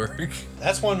Spielberg.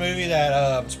 That's one movie that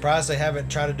I'm surprised they haven't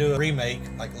tried to do a remake,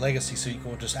 like legacy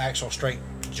sequel, just actual straight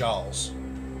Jaws.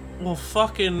 Well,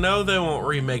 fucking no, they won't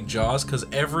remake Jaws, because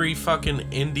every fucking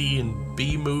indie and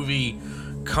B-movie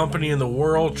company in the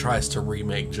world tries to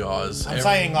remake Jaws. I'm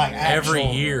saying like actual, every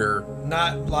year.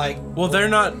 not like.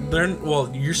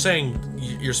 Well, you're saying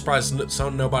you're surprised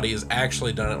nobody has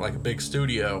actually done it like a big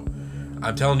studio.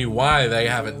 I'm telling you why they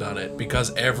haven't done it.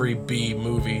 Because every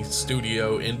B-movie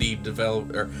studio, indie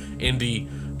developer, indie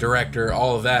director,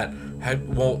 all of that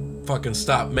won't fucking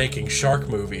stop making shark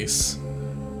movies.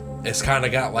 It's kind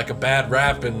of got like a bad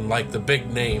rap in like the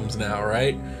big names now,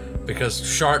 right? Because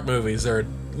shark movies are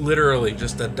literally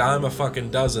just a dime a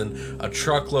fucking dozen, a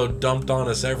truckload dumped on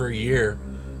us every year.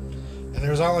 And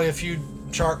there's only a few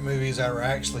shark movies that were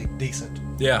actually decent.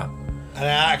 Yeah. And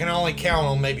I can only count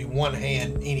on maybe one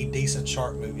hand any decent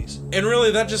shark movies. And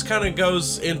really that just kind of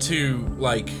goes into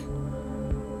like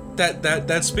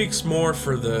that speaks more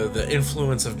for the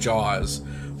influence of Jaws.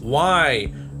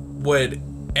 Why would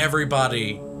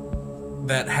everybody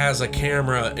that has a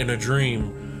camera in a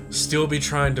dream still be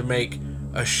trying to make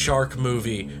a shark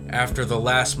movie after the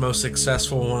last most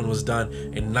successful one was done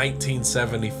in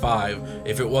 1975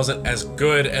 if it wasn't as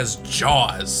good as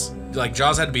Jaws. Like,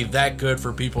 Jaws had to be that good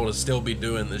for people to still be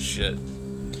doing this shit.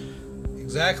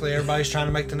 Exactly. Everybody's trying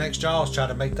to make the next Jaws, try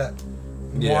to make that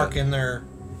mark in their...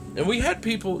 And we had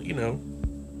people, you know,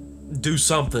 do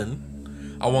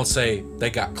something. I won't say they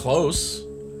got close,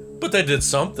 but they did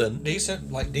something.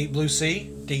 Decent. Like Deep Blue Sea.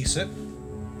 Decent.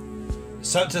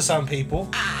 So, to some people.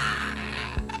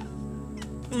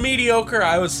 Mediocre,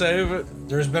 I would say, but...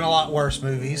 There's been a lot worse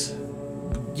movies.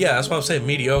 Yeah, that's why I'm saying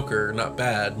mediocre, not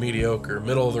bad. Mediocre,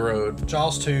 middle of the road.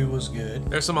 Jaws 2 was good.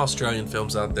 There's some Australian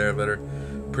films out there that are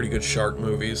pretty good shark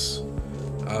movies.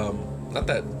 Not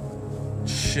that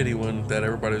shitty one that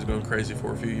everybody was going crazy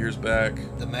for a few years back.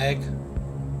 The Meg.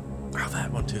 Oh,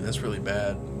 that one too. That's really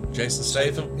bad. Jason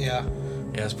Statham? Yeah.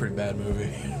 Yeah, it's a pretty bad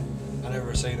movie. I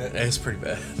never seen it. It's pretty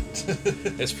bad.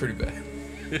 It's pretty bad.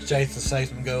 Jason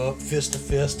Statham go up fist to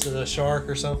fist to a shark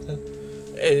or something.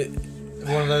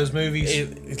 One of those movies.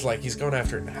 It's like he's going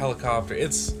after a helicopter.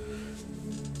 It's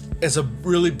a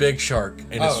really big shark,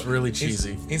 and it's really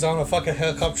cheesy. He's on a fucking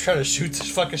helicopter trying to shoot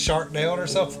this fucking shark down or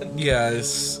something. Yeah,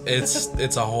 it's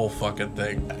a whole fucking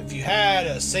thing. If you had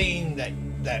a scene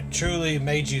that truly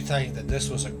made you think that this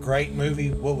was a great movie,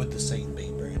 what would the scene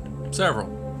be, Brandon?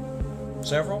 Several.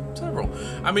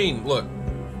 I mean, look,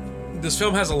 this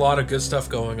film has a lot of good stuff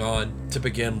going on to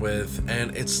begin with,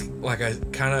 and it's like I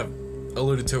kind of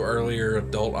alluded to earlier,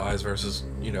 adult eyes versus,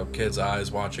 you know, kids'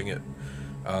 eyes watching it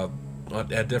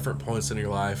at different points in your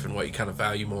life and what you kind of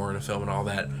value more in a film and all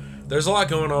that. There's a lot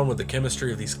going on with the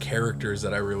chemistry of these characters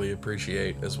that I really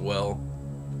appreciate as well.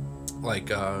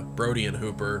 Like Brody and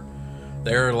Hooper,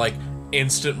 they're like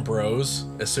instant bros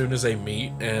as soon as they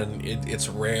meet, and it's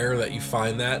rare that you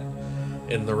find that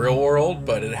in the real world,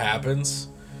 but it happens.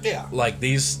 Yeah. Like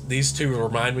these two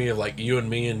remind me of like you and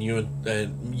me and you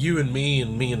and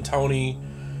me and Tony.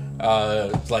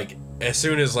 Like as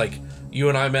soon as like you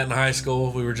and I met in high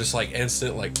school, we were just like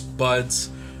instant like buds.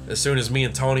 As soon as me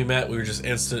and Tony met, we were just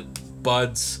instant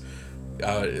buds.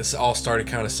 It all started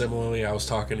kind of similarly. I was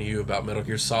talking to you about Metal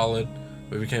Gear Solid.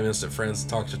 We became instant friends.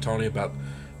 Talked to Tony about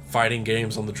fighting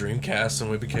games on the Dreamcast, and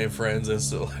we became friends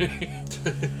instantly.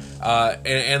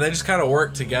 And they just kind of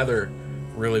worked together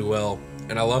really well.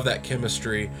 And I love that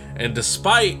chemistry. And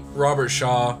despite Robert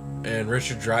Shaw and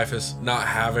Richard Dreyfuss not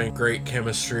having great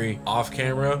chemistry off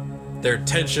camera, their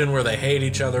tension where they hate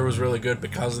each other was really good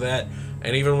because of that.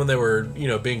 And even when they were, you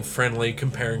know, being friendly,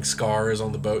 comparing scars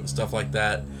on the boat and stuff like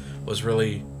that was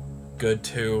really good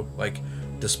too. Like,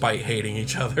 despite hating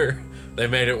each other, they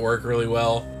made it work really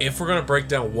well. If we're gonna break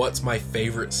down what's my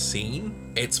favorite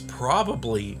scene, it's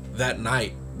probably that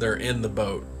night they're in the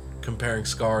boat comparing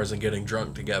scars and getting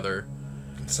drunk together.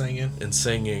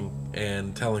 Singing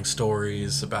and telling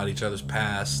stories about each other's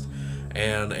past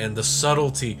and the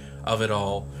subtlety of it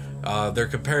all. They're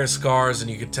comparing scars,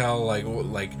 and you can tell like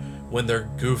when they're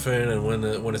goofing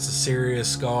and when it's a serious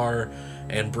scar.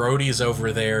 And Brody's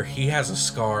over there, he has a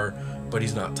scar, but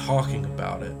he's not talking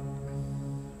about it,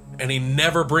 and he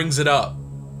never brings it up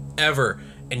ever.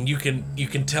 And you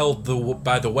can tell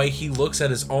by the way he looks at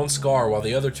his own scar while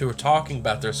the other two are talking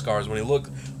about their scars. When he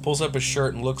pulls up his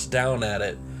shirt and looks down at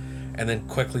it, and then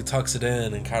quickly tucks it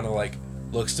in and kind of like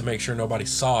looks to make sure nobody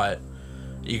saw it,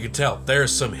 you can tell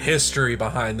there's some history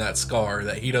behind that scar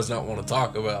that he does not want to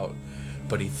talk about,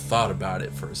 but he thought about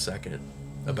it for a second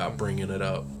about bringing it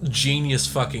up. Genius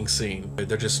fucking scene.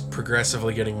 They're just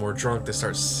progressively getting more drunk. They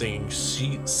start singing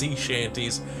sea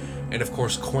shanties, and of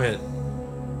course Quint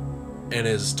and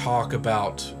his talk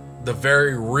about the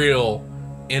very real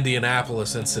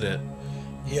Indianapolis incident.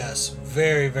 Yes,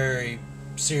 very, very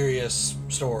serious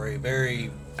story.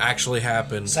 Very actually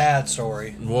happened. Sad story.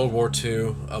 In World War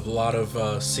II, a lot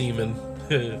of seamen.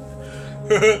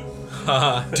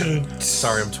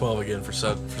 Sorry, I'm 12 again for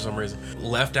some reason.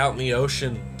 Left out in the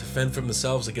ocean to fend for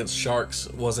themselves against sharks.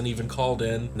 Wasn't even called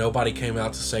in. Nobody came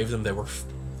out to save them. They were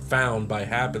found by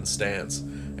happenstance,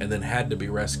 and then had to be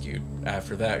rescued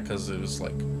after that because it was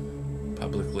like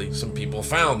publicly some people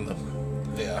found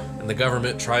them. Yeah. And the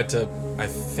government tried to, I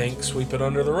think, sweep it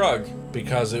under the rug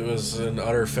because it was an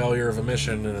utter failure of a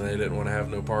mission and they didn't want to have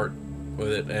no part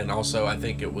with it. And also, I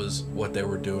think it was what they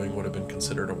were doing would have been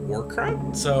considered a war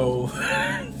crime. So,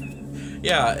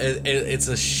 yeah, it's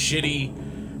a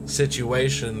shitty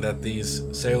situation that these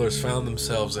sailors found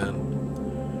themselves in,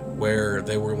 where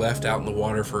they were left out in the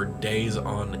water for days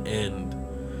on end,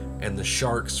 and the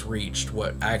sharks reached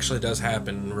what actually does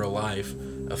happen in real life,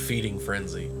 a feeding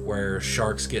frenzy, where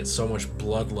sharks get so much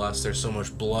bloodlust, there's so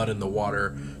much blood in the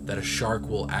water, that a shark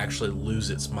will actually lose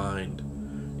its mind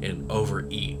and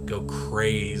overeat, go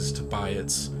crazed by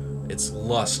its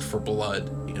lust for blood.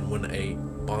 And when a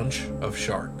bunch of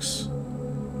sharks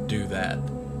do that,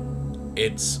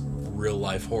 it's real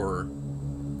life horror.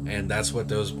 And that's what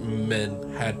those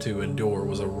men had to endure,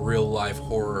 was a real life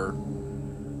horror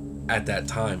at that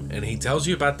time. And he tells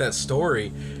you about that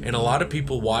story, and a lot of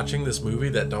people watching this movie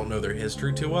that don't know their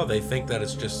history too well, they think that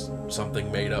it's just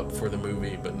something made up for the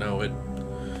movie, but no,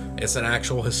 it's an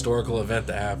actual historical event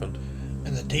that happened.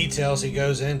 And the details he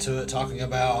goes into it, talking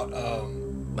about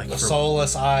the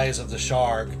soulless eyes of the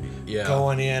shark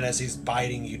going in as he's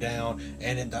biting you down,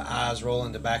 and then the eyes roll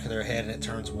in the back of their head and it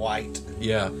turns white.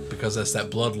 Yeah, because that's that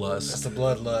bloodlust. That's the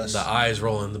bloodlust. The eyes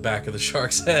roll in the back of the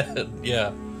shark's head.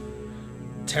 Yeah.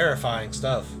 Terrifying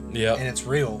stuff. Yeah. And it's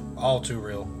real. All too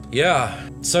real. Yeah.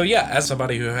 So yeah, as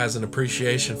somebody who has an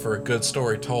appreciation for a good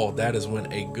story told, that is when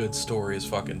a good story is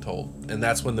fucking told. And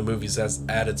that's when the movie's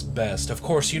at its best. Of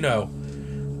course, you know,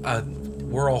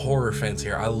 we're all horror fans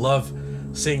here. I love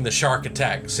seeing the shark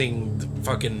attack, seeing the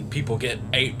fucking people get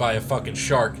ate by a fucking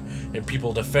shark and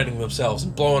people defending themselves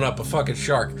and blowing up a fucking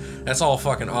shark. That's all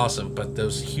fucking awesome. But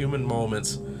those human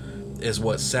moments is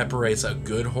what separates a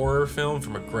good horror film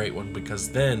from a great one, because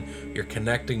then you're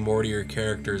connecting more to your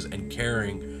characters and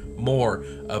caring more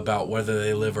about whether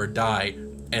they live or die.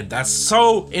 And that's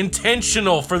so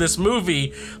intentional for this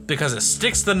movie, because it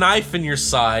sticks the knife in your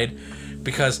side,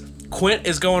 because Quint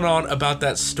is going on about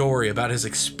that story, about his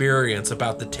experience,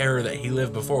 about the terror that he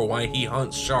lived before, why he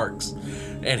hunts sharks.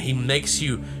 And he lets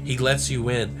you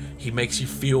in, he makes you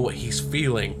feel what he's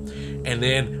feeling. And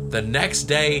then the next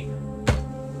day,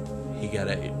 he got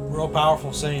ate. Real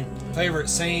powerful scene. Favorite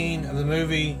scene of the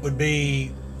movie would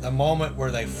be the moment where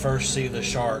they first see the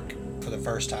shark for the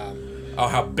first time. Oh,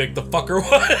 how big the fucker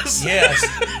was. Yes.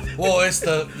 Well, it's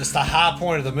the high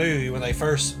point of the movie when they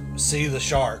first see the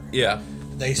shark. Yeah.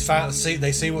 They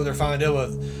see what they're finally dealing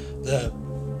with. The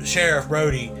Sheriff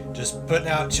Brody just putting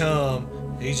out chum.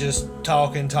 He's just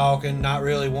talking, not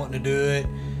really wanting to do it,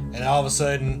 and all of a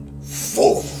sudden,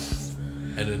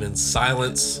 and then in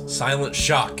silent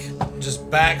shock, just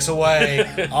backs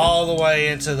away all the way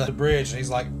into the bridge, and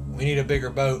he's like, "We need a bigger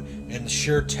boat," and the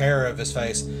sheer terror of his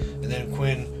face. And then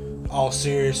Quinn, all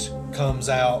serious, comes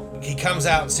out. He comes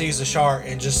out and sees the shark,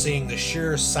 and just seeing the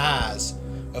sheer size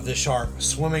of the shark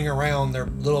swimming around their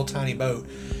little tiny boat.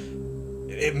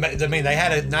 I mean, they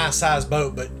had a nice sized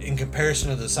boat, but in comparison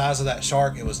to the size of that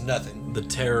shark, it was nothing. The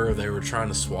terror they were trying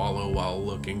to swallow while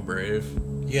looking brave.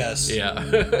 Yes. Yeah.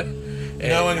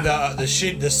 Knowing the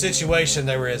situation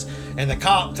they were in, and the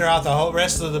cop throughout the whole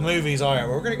rest of the movies, all right,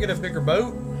 we're gonna get a bigger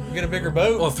boat. Get a bigger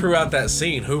boat. Well, throughout that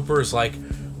scene, Hooper's like,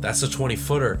 "That's a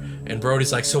 20-footer," and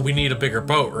Brody's like, "So we need a bigger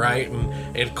boat, right?"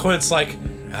 And Quint's like,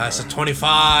 "That's a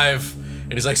 25,"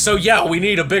 and he's like, "So yeah, we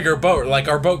need a bigger boat. Like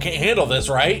our boat can't handle this,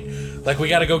 right? Like we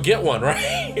got to go get one,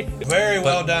 right?" Very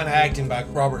well done acting by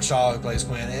Robert Shaw, who plays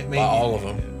Quint. By all of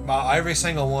them. By every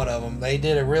single one of them. They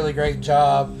did a really great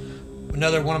job.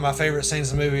 Another one of my favorite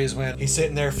scenes in the movie is when he's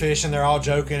sitting there fishing, they're all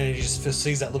joking, and he just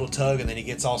sees that little tug, and then he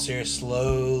gets all serious,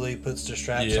 slowly puts the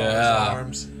straps on his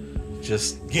arms.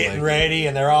 Just getting ready,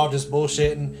 and they're all just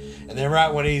bullshitting. And then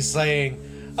right when he's saying,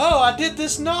 "Oh, I did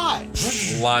this knot,"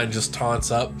 line just taunts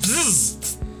up.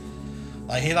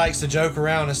 Like, he likes to joke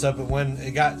around and stuff, but when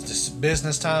it got to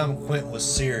business time, Quint was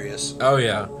serious. Oh,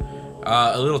 yeah.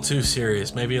 A little too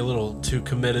serious. Maybe a little too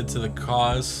committed to the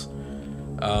cause.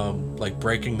 Like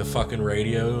breaking the fucking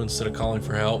radio instead of calling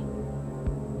for help.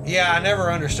 Yeah, I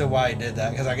never understood why he did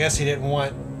that, because I guess he didn't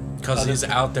want... Because he's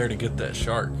out there to get that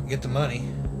shark. Get the money.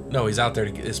 No, he's out there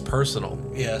to get... It's personal.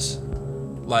 Yes.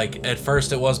 Like, at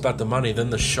first it was about the money, then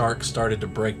the shark started to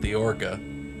break the orca.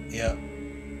 Yep.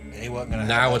 And he wasn't gonna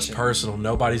now it's personal.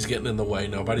 Nobody's getting in the way.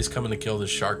 Nobody's coming to kill this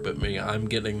shark but me. I'm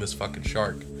getting this fucking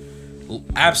shark.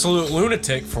 Absolute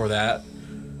lunatic for that,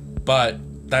 but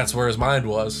that's where his mind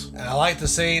was. And I like the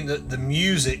scene, the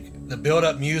music, the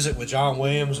build-up music with John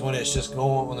Williams when it's just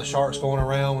going, when the shark's going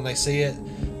around, when they see it.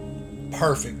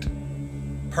 Perfect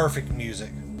music.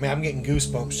 I mean, I'm getting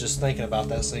goosebumps just thinking about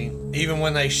that scene. Even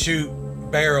when they shoot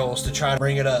barrels to try to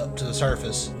bring it up to the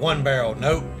surface. 1 barrel,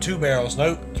 nope. 2 barrels,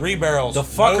 nope. 3 barrels, the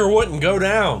fucker nope. Wouldn't go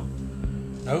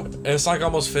down. Nope. It's like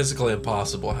almost physically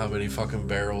impossible how many fucking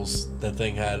barrels that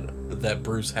thing had, that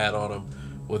Bruce had on him,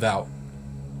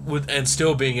 and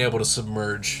still being able to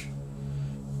submerge.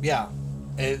 Yeah,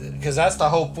 because that's the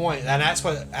whole point, and that's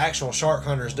what actual shark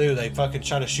hunters do. They fucking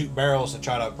try to shoot barrels to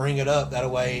try to bring it up. That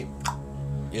way,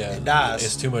 it dies.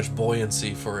 It's too much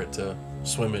buoyancy for it to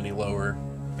swim any lower.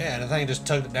 Yeah, and the thing just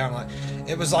tugged it down. Like,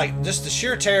 it was like just the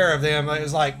sheer terror of them. It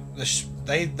was like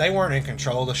they weren't in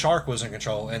control. The shark was in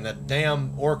control, and the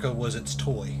damn orca was its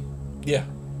toy. Yeah.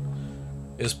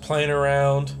 is playing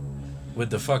around with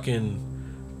the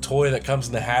fucking toy that comes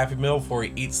in the Happy Meal before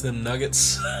he eats them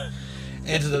nuggets.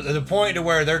 And to the point to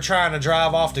where they're trying to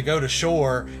drive off to go to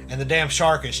shore, and the damn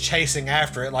shark is chasing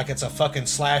after it like it's a fucking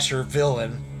slasher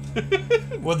villain.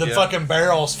 With the fucking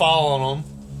barrels following them.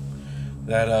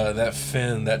 That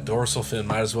fin, that dorsal fin,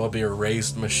 might as well be a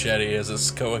raised machete as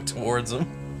it's going towards him.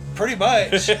 Pretty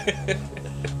much.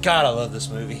 God, I love this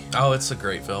movie. Oh, it's a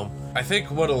great film. I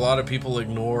think what a lot of people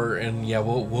ignore, and yeah,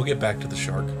 we'll get back to the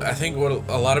shark. I think what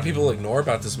a lot of people ignore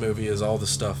about this movie is all the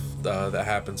stuff that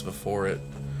happens before it.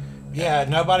 Yeah,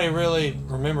 nobody really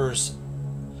remembers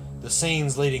the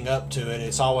scenes leading up to it.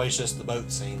 It's always just the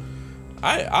boat scene.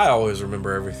 I always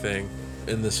remember everything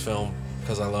in this film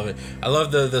because I love it. I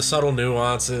love the subtle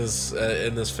nuances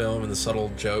in this film and the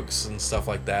subtle jokes and stuff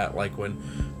like that. Like when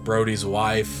Brody's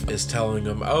wife is telling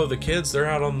him, "Oh, the kids, they're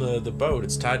out on the boat.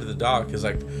 It's tied to the dock." He's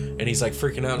like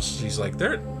freaking out. She's like,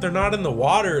 "They're not in the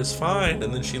water. It's fine."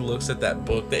 And then she looks at that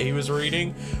book that he was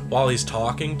reading while he's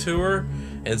talking to her,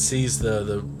 and sees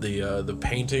the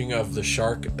painting of the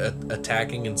shark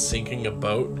attacking and sinking a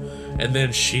boat, and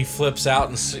then she flips out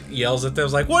and yells at them,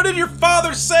 like, "What did your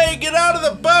father say? Get out of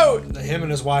the boat!" Him and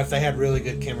his wife, they had really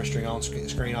good chemistry on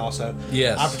screen also.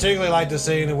 Yes. I particularly liked the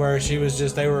scene where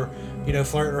they were,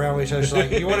 flirting around with each other. She's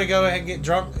like, "You want to go ahead and get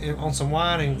drunk on some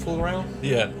wine and fool around?"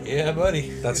 Yeah. Yeah, buddy.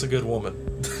 That's a good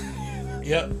woman.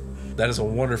 Yep. That is a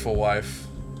wonderful wife.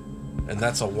 And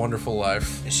that's a wonderful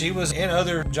life. She was in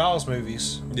other Jaws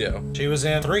movies. Yeah. She was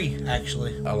in 3,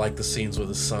 actually. I like the scenes with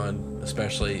his son,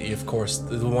 especially, of course,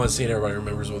 the one scene everybody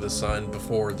remembers with his son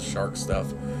before the shark stuff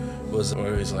was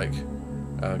where he's like,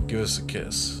 "Give us a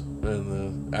kiss."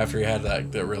 And after he had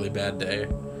that really bad day,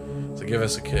 so give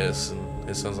us a kiss. And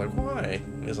his son's like, "Why?"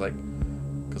 And he's like,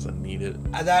 "Because I need it."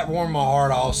 That warmed my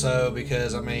heart also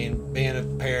because, being a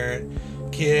parent,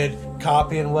 kid,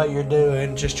 copying what you're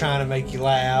doing, just trying to make you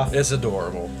laugh. It's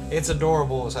adorable. It's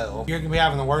adorable as hell. You're going to be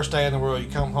having the worst day in the world. You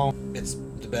come home, it's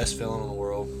the best feeling in the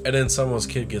world. And then someone's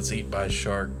kid gets eaten by a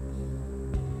shark.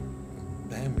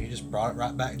 Damn, you just brought it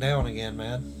right back down again,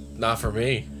 man. Not for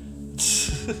me.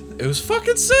 It was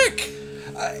fucking sick.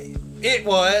 It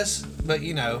was, but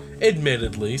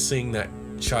Admittedly, seeing that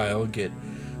child get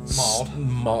Not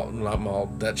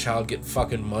mauled. That child get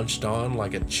fucking munched on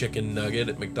like a chicken nugget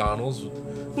at McDonald's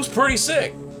was pretty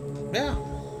sick. Yeah.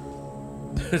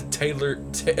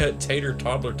 Tater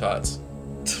toddler tots.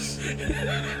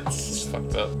 It's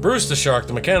fucked up. Bruce the shark,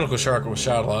 the mechanical shark, was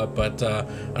shot a lot, but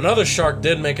another shark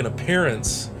did make an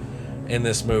appearance in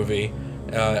this movie.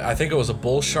 I think it was a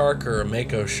bull shark or a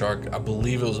mako shark. I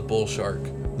believe it was a bull shark,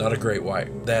 not a great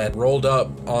white, that rolled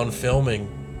up on filming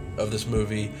of this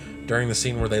movie during the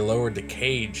scene where they lowered the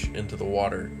cage into the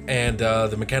water. And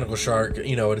the mechanical shark,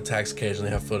 it attacks the cage, and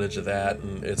they have footage of that,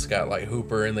 and it's got like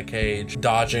Hooper in the cage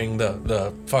dodging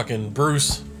the fucking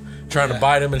Bruce trying to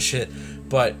bite him and shit.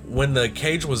 But when the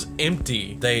cage was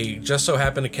empty, they just so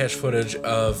happened to catch footage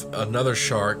of another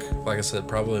shark, like I said,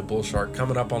 probably a bull shark,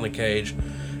 coming up on the cage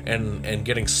and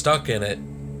getting stuck in it,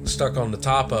 stuck on the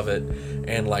top of it,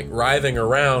 and like writhing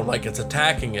around like it's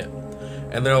attacking it.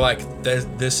 And they're like,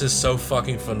 this is so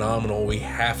fucking phenomenal, we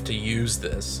have to use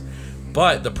this.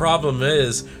 But the problem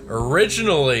is,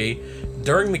 originally,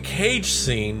 during the cage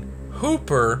scene,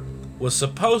 Hooper was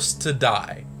supposed to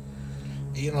die.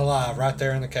 Eaten alive right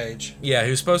there in the cage. Yeah, he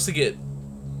was supposed to get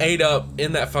ate up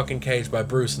in that fucking cage by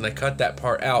Bruce, and they cut that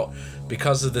part out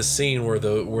because of this scene where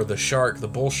the shark, the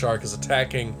bull shark, is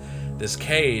attacking this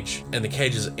cage, and the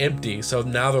cage is empty. So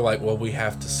now they're like, well, we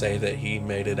have to say that he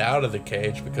made it out of the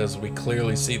cage because we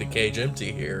clearly see the cage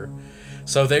empty here.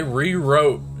 So they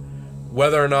rewrote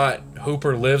whether or not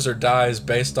Hooper lives or dies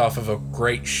based off of a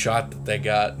great shot that they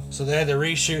got. So they had to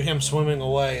reshoot him swimming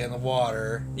away in the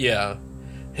water. Yeah,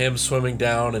 him swimming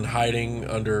down and hiding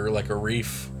under like a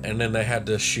reef, and then they had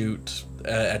to shoot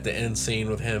at the end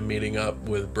scene with him meeting up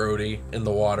with Brody in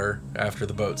the water after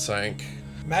the boat sank.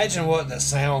 Imagine what the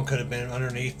sound could have been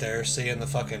underneath there, seeing the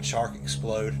fucking shark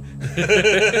explode.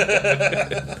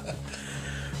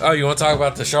 Oh, you want to talk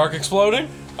about the shark exploding?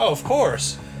 Oh, of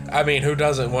course. I mean, who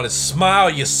doesn't want to smile,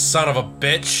 you son of a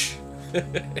bitch?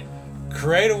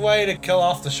 Creative way to kill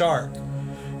off the shark.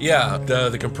 Yeah,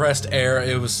 the compressed air,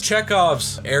 it was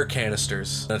Chekhov's air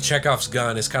canisters. Now, Chekhov's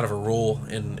gun is kind of a rule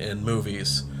in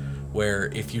movies, where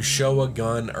if you show a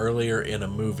gun earlier in a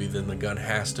movie, then the gun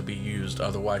has to be used,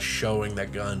 otherwise showing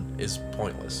that gun is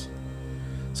pointless.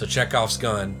 So Chekhov's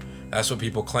gun, that's what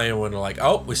people claim when they're like,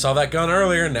 oh, we saw that gun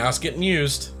earlier, now it's getting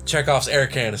used. Chekhov's air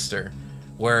canister,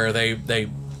 where they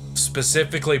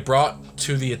specifically brought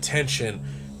to the attention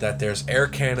that there's air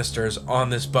canisters on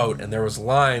this boat, and there was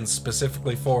lines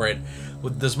specifically for it.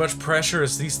 With as much pressure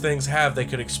as these things have, they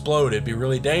could explode. It'd be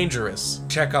really dangerous.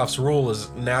 Chekhov's rule is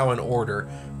now in order.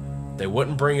 They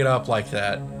wouldn't bring it up like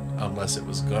that unless it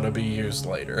was gonna be used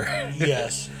later.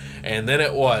 Yes. And then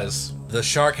it was. The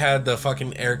shark had the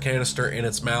fucking air canister in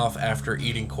its mouth after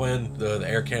eating Quinn. The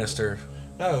air canister.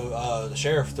 No, the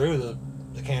sheriff threw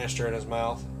the canister in his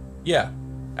mouth. Yeah,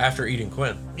 after eating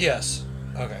Quinn. Yes.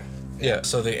 Okay. Yeah,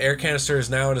 so the air canister is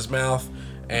now in his mouth,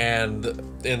 and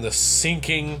in the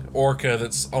sinking orca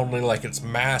that's only like its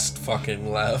mast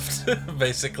fucking left,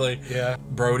 basically. Yeah.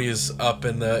 Brody is up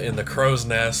in the crow's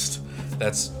nest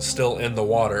that's still in the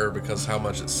water because how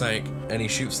much it sank, and he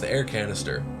shoots the air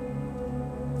canister.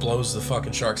 Blows the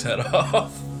fucking shark's head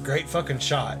off. Great fucking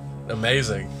shot.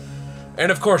 Amazing.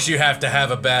 And of course you have to have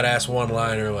a badass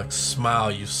one-liner like,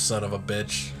 smile, you son of a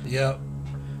bitch. Yep.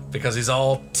 Because he's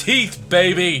all teeth,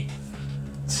 baby.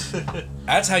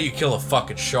 That's how you kill a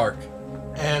fucking shark.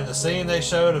 And the scene they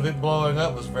showed of it blowing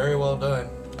up was very well done.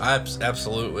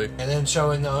 Absolutely. And then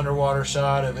showing the underwater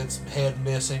shot of its head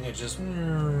missing, it just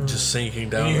Just sinking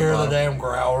down. you the hear the bottom. damn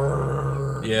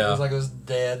growl. Yeah. It was like it was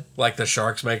dead. Like the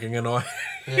shark's making a noise.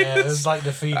 Yeah, it was like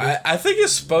defeated. I think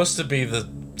it's supposed to be the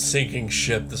sinking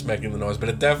ship that's making the noise, but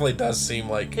it definitely does seem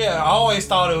like. Yeah, I always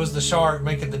thought it was the shark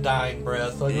making the dying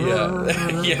breath. Like,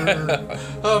 Yeah. Yeah.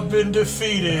 I've been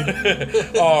defeated.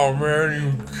 Oh man,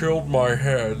 you killed my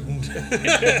head.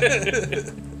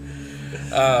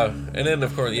 And then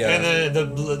of course, yeah. And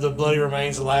then the bloody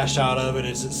remains, the last shot of it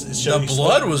is it shows The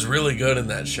blood was really good in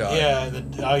that shot. Yeah,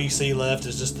 and all you see left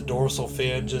is just the dorsal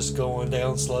fin just going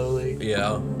down slowly.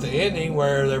 Yeah. The ending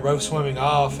where they're both swimming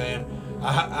off, and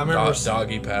I remember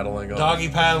Doggy paddling off. doggy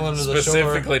paddling to the shore,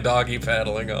 Specifically doggy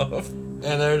paddling off. and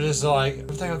they're just like,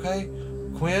 everything okay?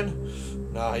 Quinn?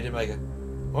 No, he didn't make it.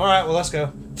 All right, well, let's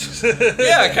go.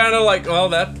 Yeah, kind of like, well,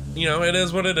 that, it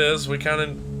is what it is. We kind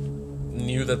of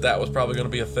knew that was probably going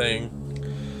to be a thing.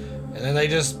 And then they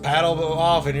just paddle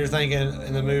off, and you're thinking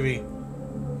in the movie,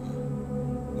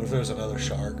 what if there was another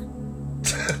shark?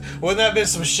 Wouldn't that been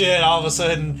some shit? All of a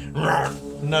sudden,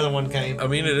 another one came. I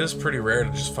mean, it is pretty rare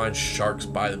to just find sharks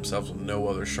by themselves with no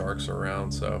other sharks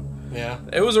around, so Yeah.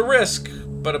 it was a risk.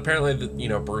 But apparently,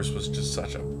 Bruce was just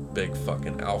such a big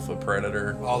fucking alpha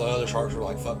predator. All the other sharks were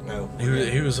like, fuck no.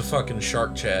 He was a fucking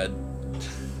shark Chad.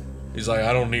 He's like,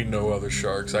 I don't need no other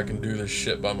sharks. I can do this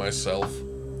shit by myself.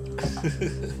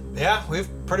 Yeah, we've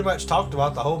pretty much talked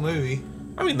about the whole movie.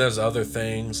 I mean, there's other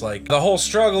things, like the whole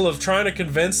struggle of trying to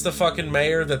convince the fucking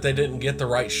mayor that they didn't get the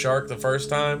right shark the first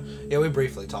time. Yeah, we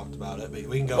briefly talked about it, but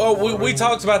we can go. Oh, we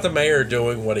talked about the mayor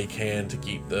doing what he can to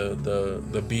keep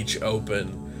the beach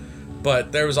open.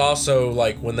 But there was also,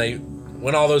 like,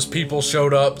 when all those people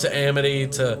showed up to Amity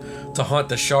to hunt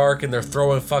the shark, and they're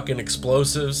throwing fucking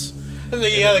explosives.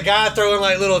 The guy throwing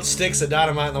like little sticks of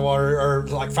dynamite in the water, or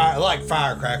like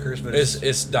firecrackers, but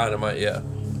It's dynamite, yeah.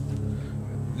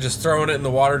 Just throwing it in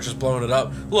the water, just blowing it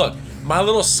up. Look, my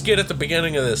little skit at the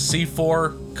beginning of this,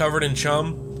 C4 covered in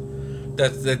chum,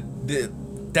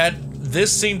 that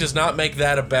this scene does not make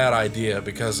that a bad idea,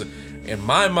 because in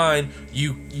my mind,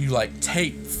 you like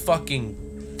tape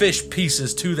fucking fish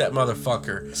pieces to that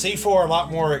motherfucker. C4 a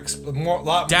lot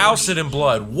more. Douse it in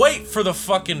blood. Wait for the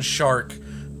fucking shark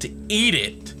to eat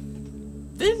it.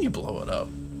 Then you blow it up.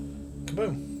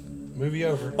 Kaboom. Movie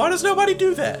over. Why does nobody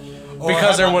do that? Or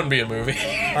Because how there about- wouldn't be a movie.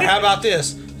 Or how about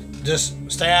this? Just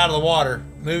stay out of the water.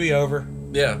 Movie over.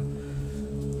 Yeah.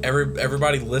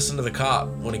 Everybody listen to the cop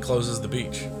when he closes the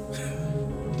beach.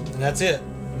 And that's it.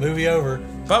 Movie over.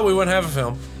 But we wouldn't have a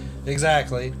film.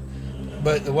 Exactly.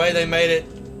 But the way they made it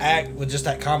act with just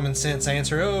that common sense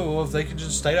answer, oh, well, if they could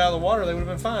just stay out of the water, they would have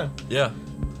been fine. Yeah.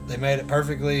 They made it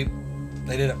perfectly.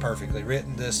 They did it perfectly.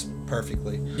 Written this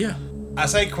perfectly. Yeah. I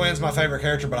say Quinn's my favorite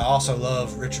character, but I also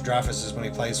love Richard Dreyfuss when he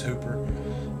plays Hooper,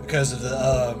 because of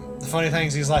the funny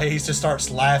things. He just starts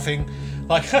laughing,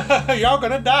 like y'all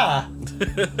gonna die.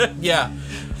 Yeah.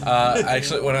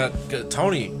 Actually, when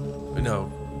Tony,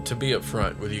 to be up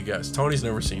front with you guys, Tony's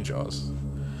never seen Jaws.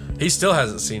 He still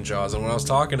hasn't seen Jaws, and when I was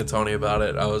talking to Tony about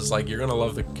it, I was like, you're gonna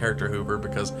love the character Hooper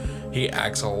because he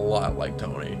acts a lot like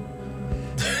Tony.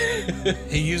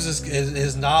 He uses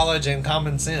his knowledge and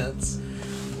common sense.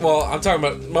 Well, I'm talking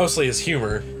about mostly his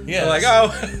humor. Yes. Like,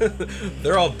 oh,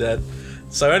 they're all dead.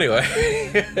 So anyway,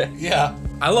 Yeah.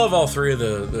 I love all three of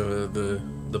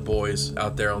the boys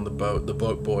out there on the boat. The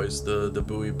boat boys, the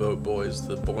buoy boat boys,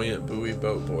 the buoyant buoy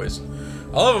boat boys.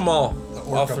 I love them all. The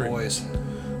all Orca three. boys.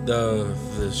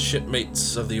 The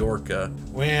shipmates of the Orca.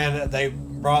 When they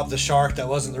brought the shark that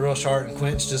wasn't the real shark, and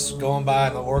Quint's just going by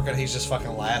in the Orca, and he's just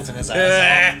fucking laughing his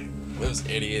ass off. Those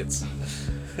idiots.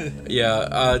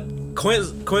 Yeah,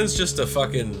 Quinn's just a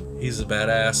fucking, he's a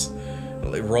badass,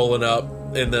 like rolling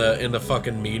up in the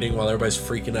fucking meeting while everybody's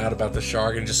freaking out about the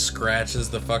shark and just scratches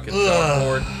the fucking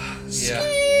chalkboard.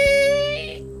 Yeah.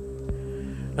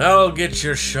 I'll get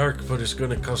your shark, but it's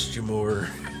gonna cost you more.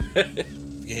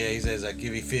 Yeah, he says, I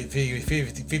give you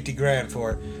 50 grand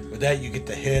for it. With that, you get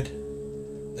the head,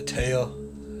 the tail,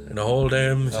 And the whole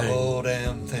damn the thing. whole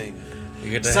damn thing.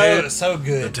 You get the head, So the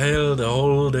good. tail, the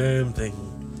whole damn thing.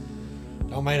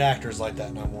 Don't make actors like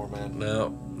that no more, man. No,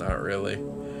 not really.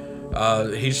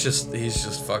 He's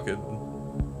just fucking.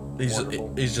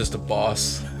 Wonderful. He's just a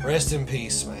boss. Rest in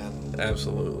peace, man.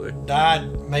 Absolutely. Died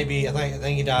maybe, I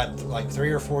think he died like 3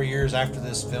 or 4 years after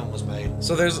this film was made.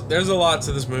 So there's a lot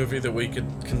to this movie that we could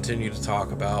continue to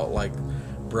talk about, like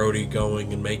Brody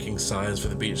going and making signs for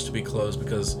the beach to be closed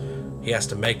because he has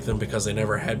to make them because they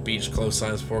never had beach closed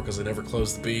signs before because they never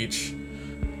closed the beach.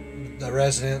 The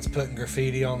residents putting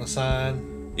graffiti on the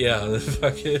sign. Yeah, the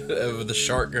fucking the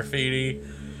shark graffiti.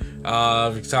 We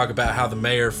can talk about how the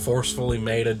mayor forcefully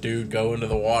made a dude go into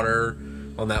the water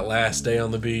on that last day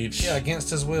on the beach. Yeah, against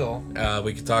his will.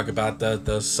 We could talk about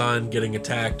the son getting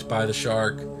attacked by the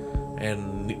shark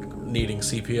and needing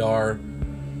CPR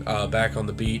back on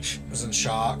the beach. Was in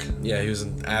shock. Yeah, he was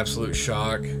in absolute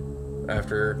shock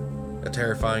after a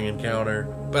terrifying encounter.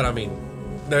 But I mean,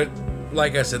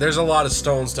 like I said, there's a lot of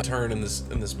stones to turn in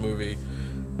this movie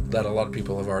that a lot of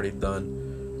people have already done.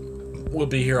 We'll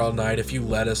be here all night. If you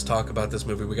let us talk about this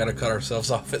movie, we got to cut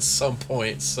ourselves off at some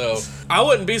point. So I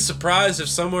wouldn't be surprised if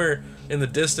somewhere in the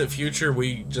distant future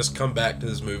we just come back to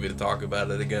this movie to talk about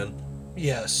it again.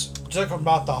 Yes. Talk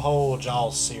about the whole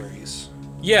Jaws series.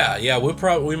 Yeah,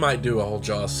 we might do a whole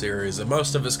Jaws series, and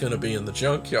most of it's going to be in the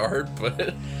junkyard,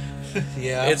 but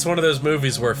Yeah. it's one of those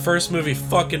movies where first movie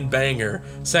fucking banger,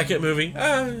 second movie,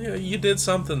 you did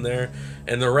something there,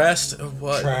 and the rest,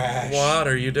 what? Trash. What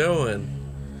are you doing?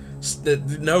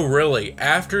 No, really.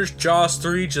 After Jaws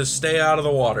 3, just stay out of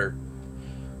the water.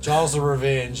 Jaws of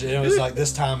Revenge. And it was like,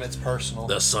 this time it's personal.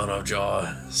 The son of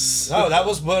Jaws. No, that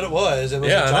was what it was. It was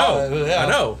Yeah, a Jaws. I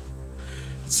know.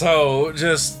 So,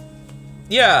 just,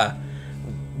 yeah.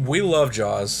 We love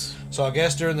Jaws. So I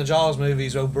guess during the Jaws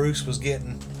movies, old Bruce was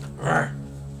getting...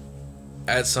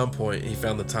 At some point, he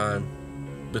found the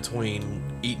time between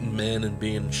eating men and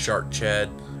being Shark Chad.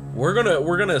 We're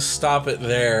gonna stop it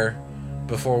there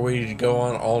before we go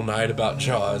on all night about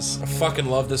Jaws. I fucking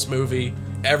love this movie.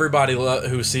 Everybody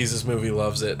who sees this movie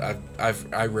loves it.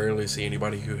 I rarely see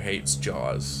anybody who hates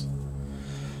Jaws.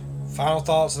 Final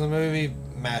thoughts on the movie,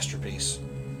 masterpiece.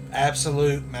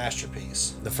 Absolute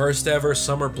masterpiece. The first ever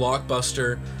summer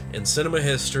blockbuster in cinema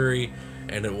history,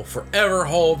 and it will forever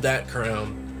hold that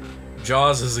crown.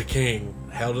 Jaws is a king.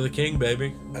 Hail to the king,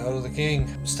 baby. Hail to the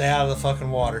king. Stay out of the fucking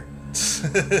water.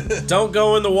 Don't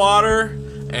go in the water,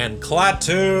 and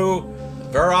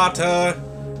Klaatu Verata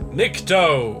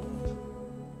Nikto.